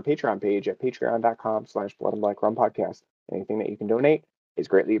us on our Patreon page at patreon.com/bloodandblackrumpodcast. Anything that you can donate is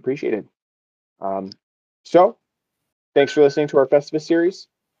greatly appreciated. So thanks for listening to our Festivus series.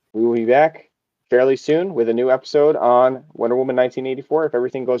 We will be back fairly soon with a new episode on Wonder Woman 1984 if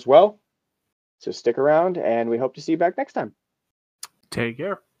everything goes well. So stick around, and we hope to see you back next time. Take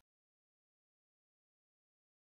care.